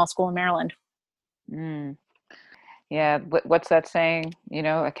that small school in Maryland. Yeah. What's that saying?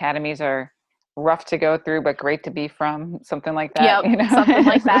 Academies are rough to go through, but great to be from, something like that. Yep, something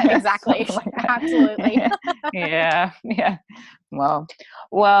like that. Exactly. Like that. Absolutely. Yeah. Yeah. Well,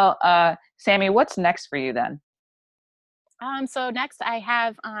 Sammy, what's next for you then? So next I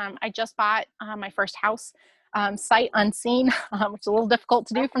have, I just bought my first house, sight unseen, which is a little difficult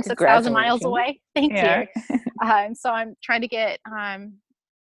to do from 6,000 miles away. Thank you. So I'm trying to get,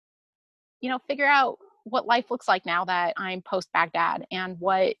 figure out what life looks like now that I'm post Baghdad, and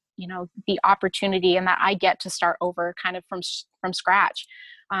what, the opportunity and that I get to start over kind of from scratch.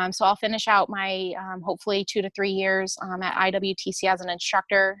 So I'll finish out my hopefully 2 to 3 years at IWTC as an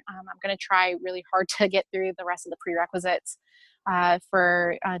instructor. I'm going to try really hard to get through the rest of the prerequisites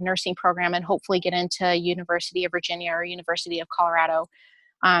for a nursing program, and hopefully get into University of Virginia or University of Colorado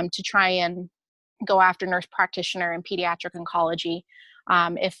to try and go after nurse practitioner in pediatric oncology.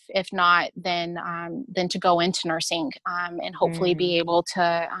 If not, then to go into nursing and hopefully be able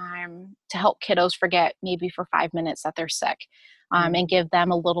to help kiddos forget maybe for 5 minutes that they're sick, and give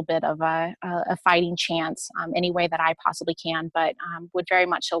them a little bit of a fighting chance any way that I possibly can. But would very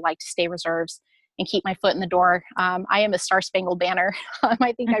much so like to stay reserves and keep my foot in the door. I am a Star Spangled Banner.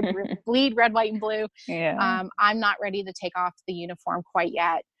 I think I bleed red, white, and blue. Yeah. I'm not ready to take off the uniform quite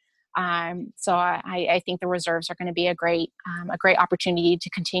yet. So I think the reserves are going to be a great opportunity to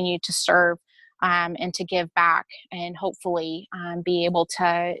continue to serve and to give back, and hopefully be able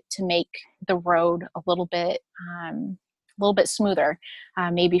to make the road a little bit smoother,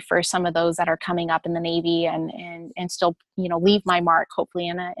 maybe for some of those that are coming up in the Navy, and still leave my mark hopefully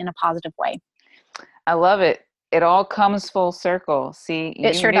in a positive way. I love it. It all comes full circle. See,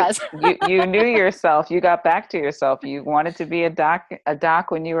 it sure does. you knew yourself. You got back to yourself. You wanted to be a doc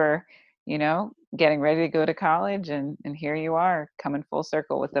when you were, getting ready to go to college, and here you are coming full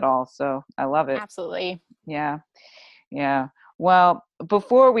circle with it all. So I love it. Absolutely. Yeah. Yeah. Well,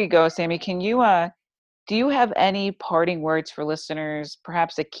 before we go, Sammy, can you do you have any parting words for listeners,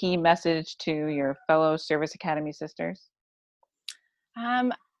 perhaps a key message to your fellow Service Academy sisters?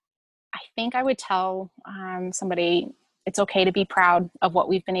 I think I would tell somebody it's okay to be proud of what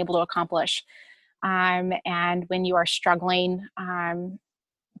we've been able to accomplish. And when you are struggling,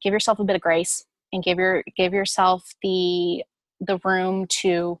 give yourself a bit of grace and give yourself the room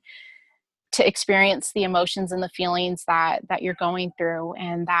to experience the emotions and the feelings that you're going through,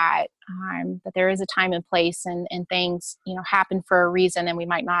 and that there is a time and place, and things happen for a reason, and we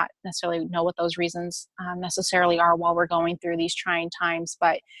might not necessarily know what those reasons necessarily are while we're going through these trying times,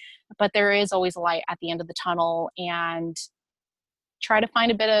 but there is always a light at the end of the tunnel, and try to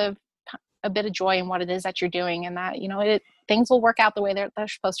find a bit of joy in what it is that you're doing, and that things will work out the way they're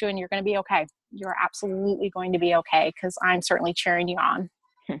supposed to, and you're going to be okay. You're absolutely going to be okay, because I'm certainly cheering you on.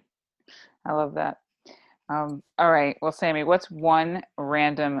 I love that. All right. Well, Sammy, what's one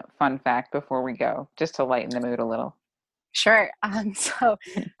random fun fact before we go, just to lighten the mood a little? Sure.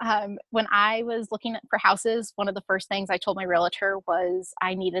 When I was looking for houses, one of the first things I told my realtor was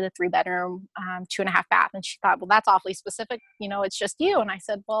I needed a 3-bedroom, 2.5 bath. And she thought, well, that's awfully specific. It's just you. And I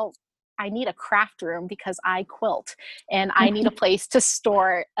said, well, I need a craft room because I quilt, and I need a place to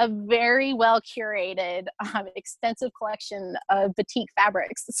store a very well curated, extensive collection of batik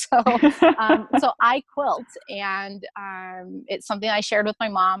fabrics. So I quilt, and it's something I shared with my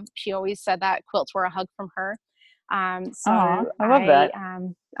mom. She always said that quilts were a hug from her. I love that.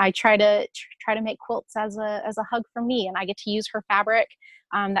 I try to make quilts as a hug from me, and I get to use her fabric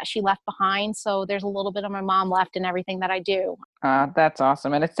that she left behind. So there's a little bit of my mom left in everything that I do. That's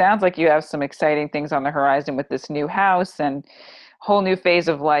awesome. And it sounds like you have some exciting things on the horizon with this new house and whole new phase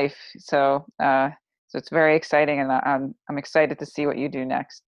of life. So it's very exciting, and I'm excited to see what you do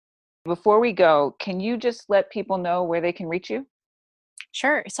next. Before we go, can you just let people know where they can reach you?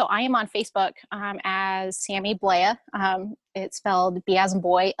 Sure. So I am on Facebook as Sammy Blea. It's spelled B as in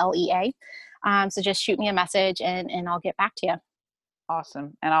boy, Lea. So just shoot me a message, and I'll get back to you.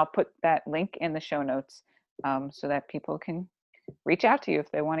 Awesome. And I'll put that link in the show notes so that people can reach out to you if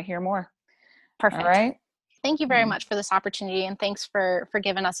they want to hear more. Perfect. All right. Thank you very much for this opportunity, and thanks for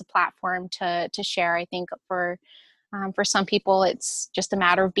giving us a platform to share. I think for some people, it's just a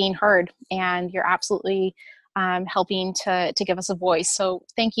matter of being heard, and you're absolutely helping to give us a voice. So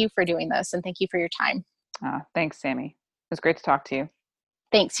thank you for doing this, and thank you for your time. Thanks, Sammy. It was great to talk to you.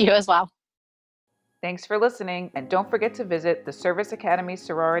 Thanks, you as well. Thanks for listening, and don't forget to visit the Service Academy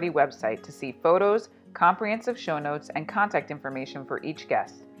Sorority website to see photos, comprehensive show notes, and contact information for each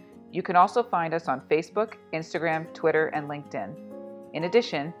guest. You can also find us on Facebook, Instagram, Twitter, and LinkedIn. In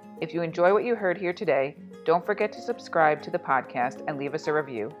addition, if you enjoy what you heard here today, don't forget to subscribe to the podcast and leave us a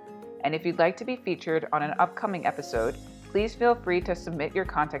review. And if you'd like to be featured on an upcoming episode, please feel free to submit your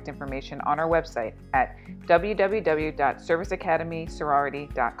contact information on our website at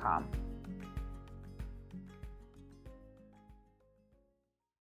www.serviceacademysorority.com.